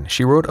Cain.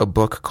 She wrote a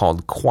book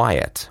called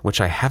Quiet,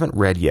 which I haven't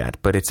read yet,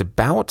 but it's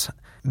about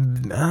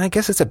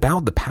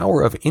the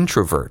power of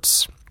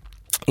introverts.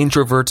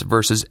 Introverts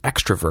versus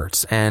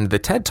extroverts. And the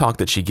TED Talk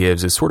that she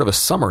gives is sort of a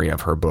summary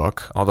of her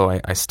book, although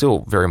I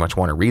still very much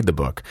want to read the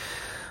book.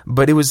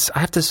 But I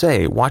have to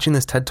say, watching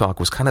this TED Talk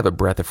was kind of a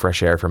breath of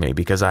fresh air for me,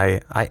 because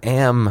I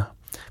am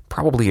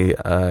probably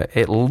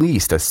at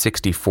least a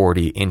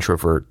 60-40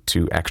 introvert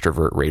to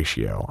extrovert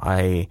ratio.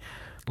 I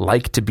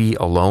like to be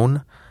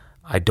alone.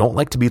 I don't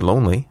like to be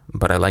lonely,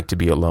 but I like to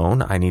be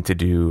alone. I need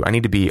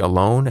to be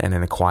alone and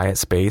in a quiet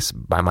space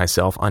by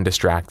myself,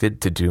 undistracted,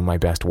 to do my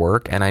best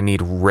work. And I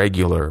need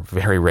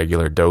very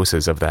regular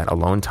doses of that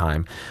alone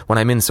time. When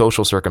I'm in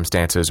social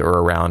circumstances or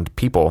around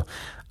people,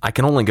 I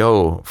can only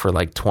go for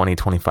like 20,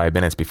 25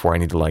 minutes before I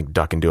need to like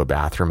duck into a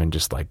bathroom and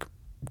just like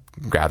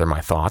gather my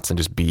thoughts and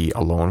just be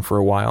alone for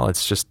a while.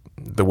 It's just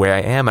the way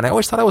I am. And I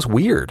always thought I was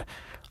weird.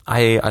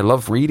 I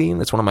love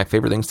reading. It's one of my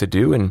favorite things to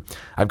do. And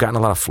I've gotten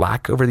a lot of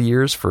flack over the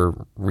years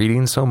for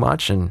reading so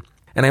much. And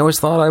I always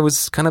thought I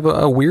was kind of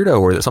a weirdo,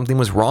 or that something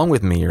was wrong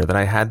with me, or that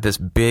I had this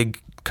big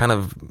kind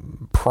of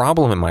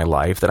problem in my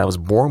life that I was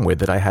born with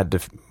that I had to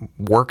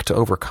work to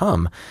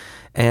overcome.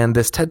 And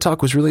this TED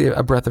Talk was really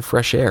a breath of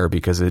fresh air,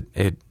 because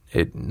it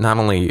not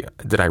only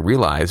did I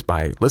realize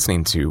by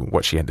listening to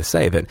what she had to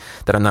say that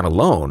I'm not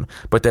alone,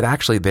 but that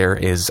actually there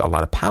is a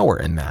lot of power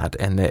in that,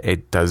 and that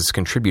it does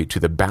contribute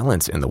to the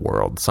balance in the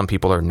world. Some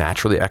people are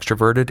naturally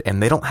extroverted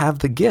and they don't have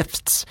the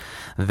gifts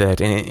that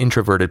an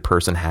introverted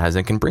person has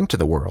and can bring to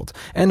the world,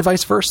 and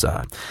vice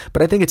versa.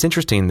 But I think it's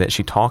interesting that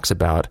she talks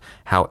about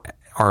how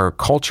our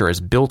culture is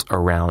built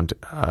around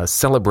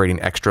celebrating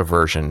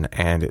extroversion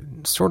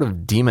and sort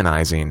of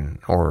demonizing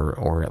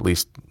or at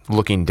least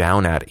looking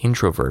down at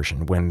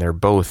introversion, when they're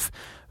both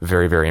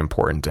very, very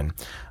important. And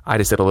I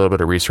just did a little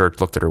bit of research,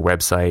 looked at her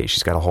website.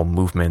 She's got a whole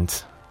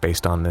movement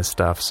based on this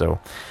stuff. So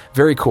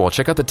very cool.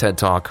 Check out the TED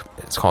Talk.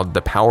 It's called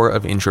The Power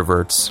of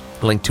Introverts.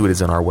 Link to it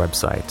is on our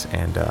website,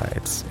 and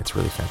it's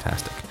really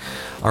fantastic.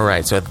 All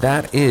right, so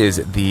that is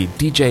the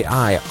DJI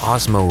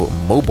Osmo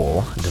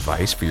Mobile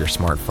device for your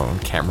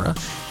smartphone camera,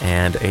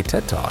 and a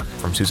TED Talk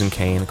from Susan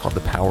Cain called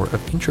The Power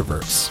of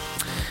Introverts.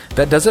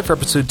 That does it for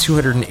episode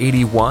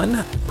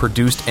 281,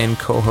 produced and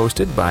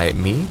co-hosted by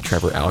me,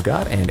 Trevor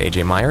Algatt, and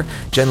AJ Meyer.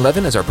 Jen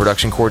Levin is our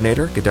production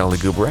coordinator, Gedali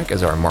Gubarek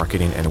is our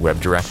marketing and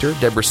web director,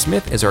 Deborah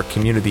Smith is our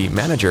community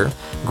manager,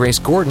 Grace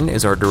Gordon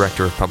is our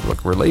director of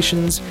public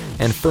relations,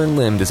 and Fern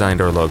Lim designed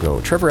our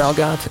logo. Trevor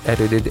Algatt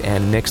edited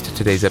and mixed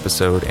today's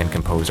episode and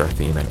composed our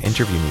theme and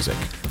interview music.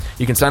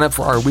 You can sign up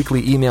for our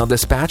weekly email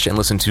dispatch and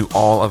listen to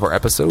all of our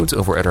episodes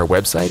over at our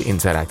website,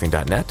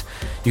 InsideActing.net.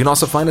 You can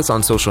also find us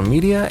on social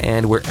media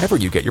and wherever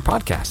you get your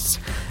podcasts.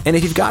 And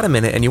if you've got a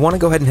minute and you want to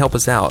go ahead and help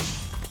us out,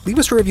 leave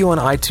us a review on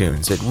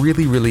iTunes. It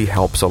really, really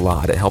helps a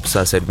lot. It helps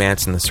us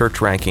advance in the search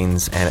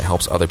rankings, and it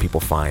helps other people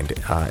find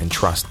and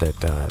trust that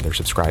they're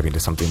subscribing to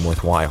something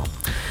worthwhile.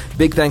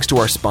 Big thanks to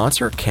our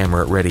sponsor,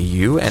 Camera Ready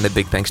U, and a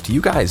big thanks to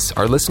you guys,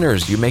 our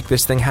listeners. You make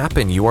this thing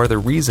happen. You are the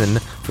reason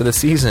for the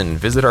season.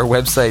 Visit our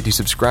website to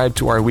subscribe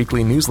to our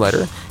weekly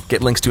newsletter,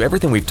 get links to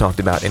everything we've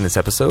talked about in this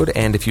episode,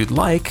 and if you'd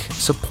like,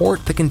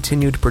 support the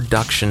continued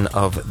production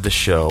of the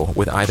show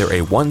with either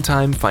a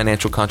one-time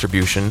financial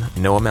contribution,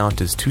 no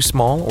amount is too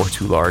small or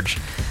too large,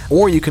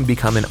 or you can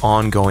become an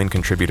ongoing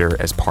contributor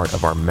as part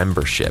of our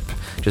membership.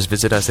 Just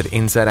visit us at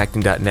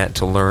InsideActing.net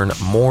to learn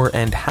more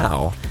and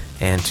how,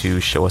 and to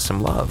show us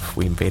some love.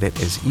 We made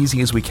it as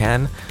easy as we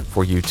can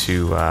for you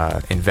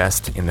to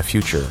invest in the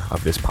future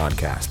of this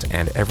podcast.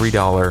 And every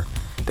dollar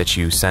that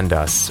you send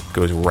us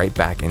goes right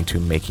back into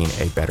making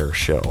a better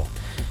show.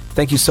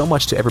 Thank you so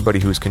much to everybody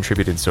who's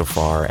contributed so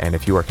far. And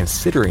if you are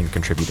considering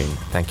contributing,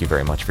 thank you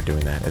very much for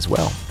doing that as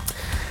well.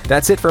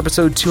 That's it for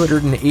episode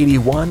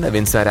 281 of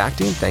Inside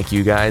Acting. Thank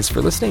you guys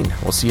for listening.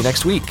 We'll see you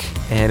next week.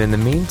 And in the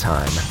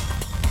meantime,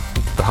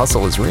 the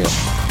hustle is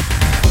real.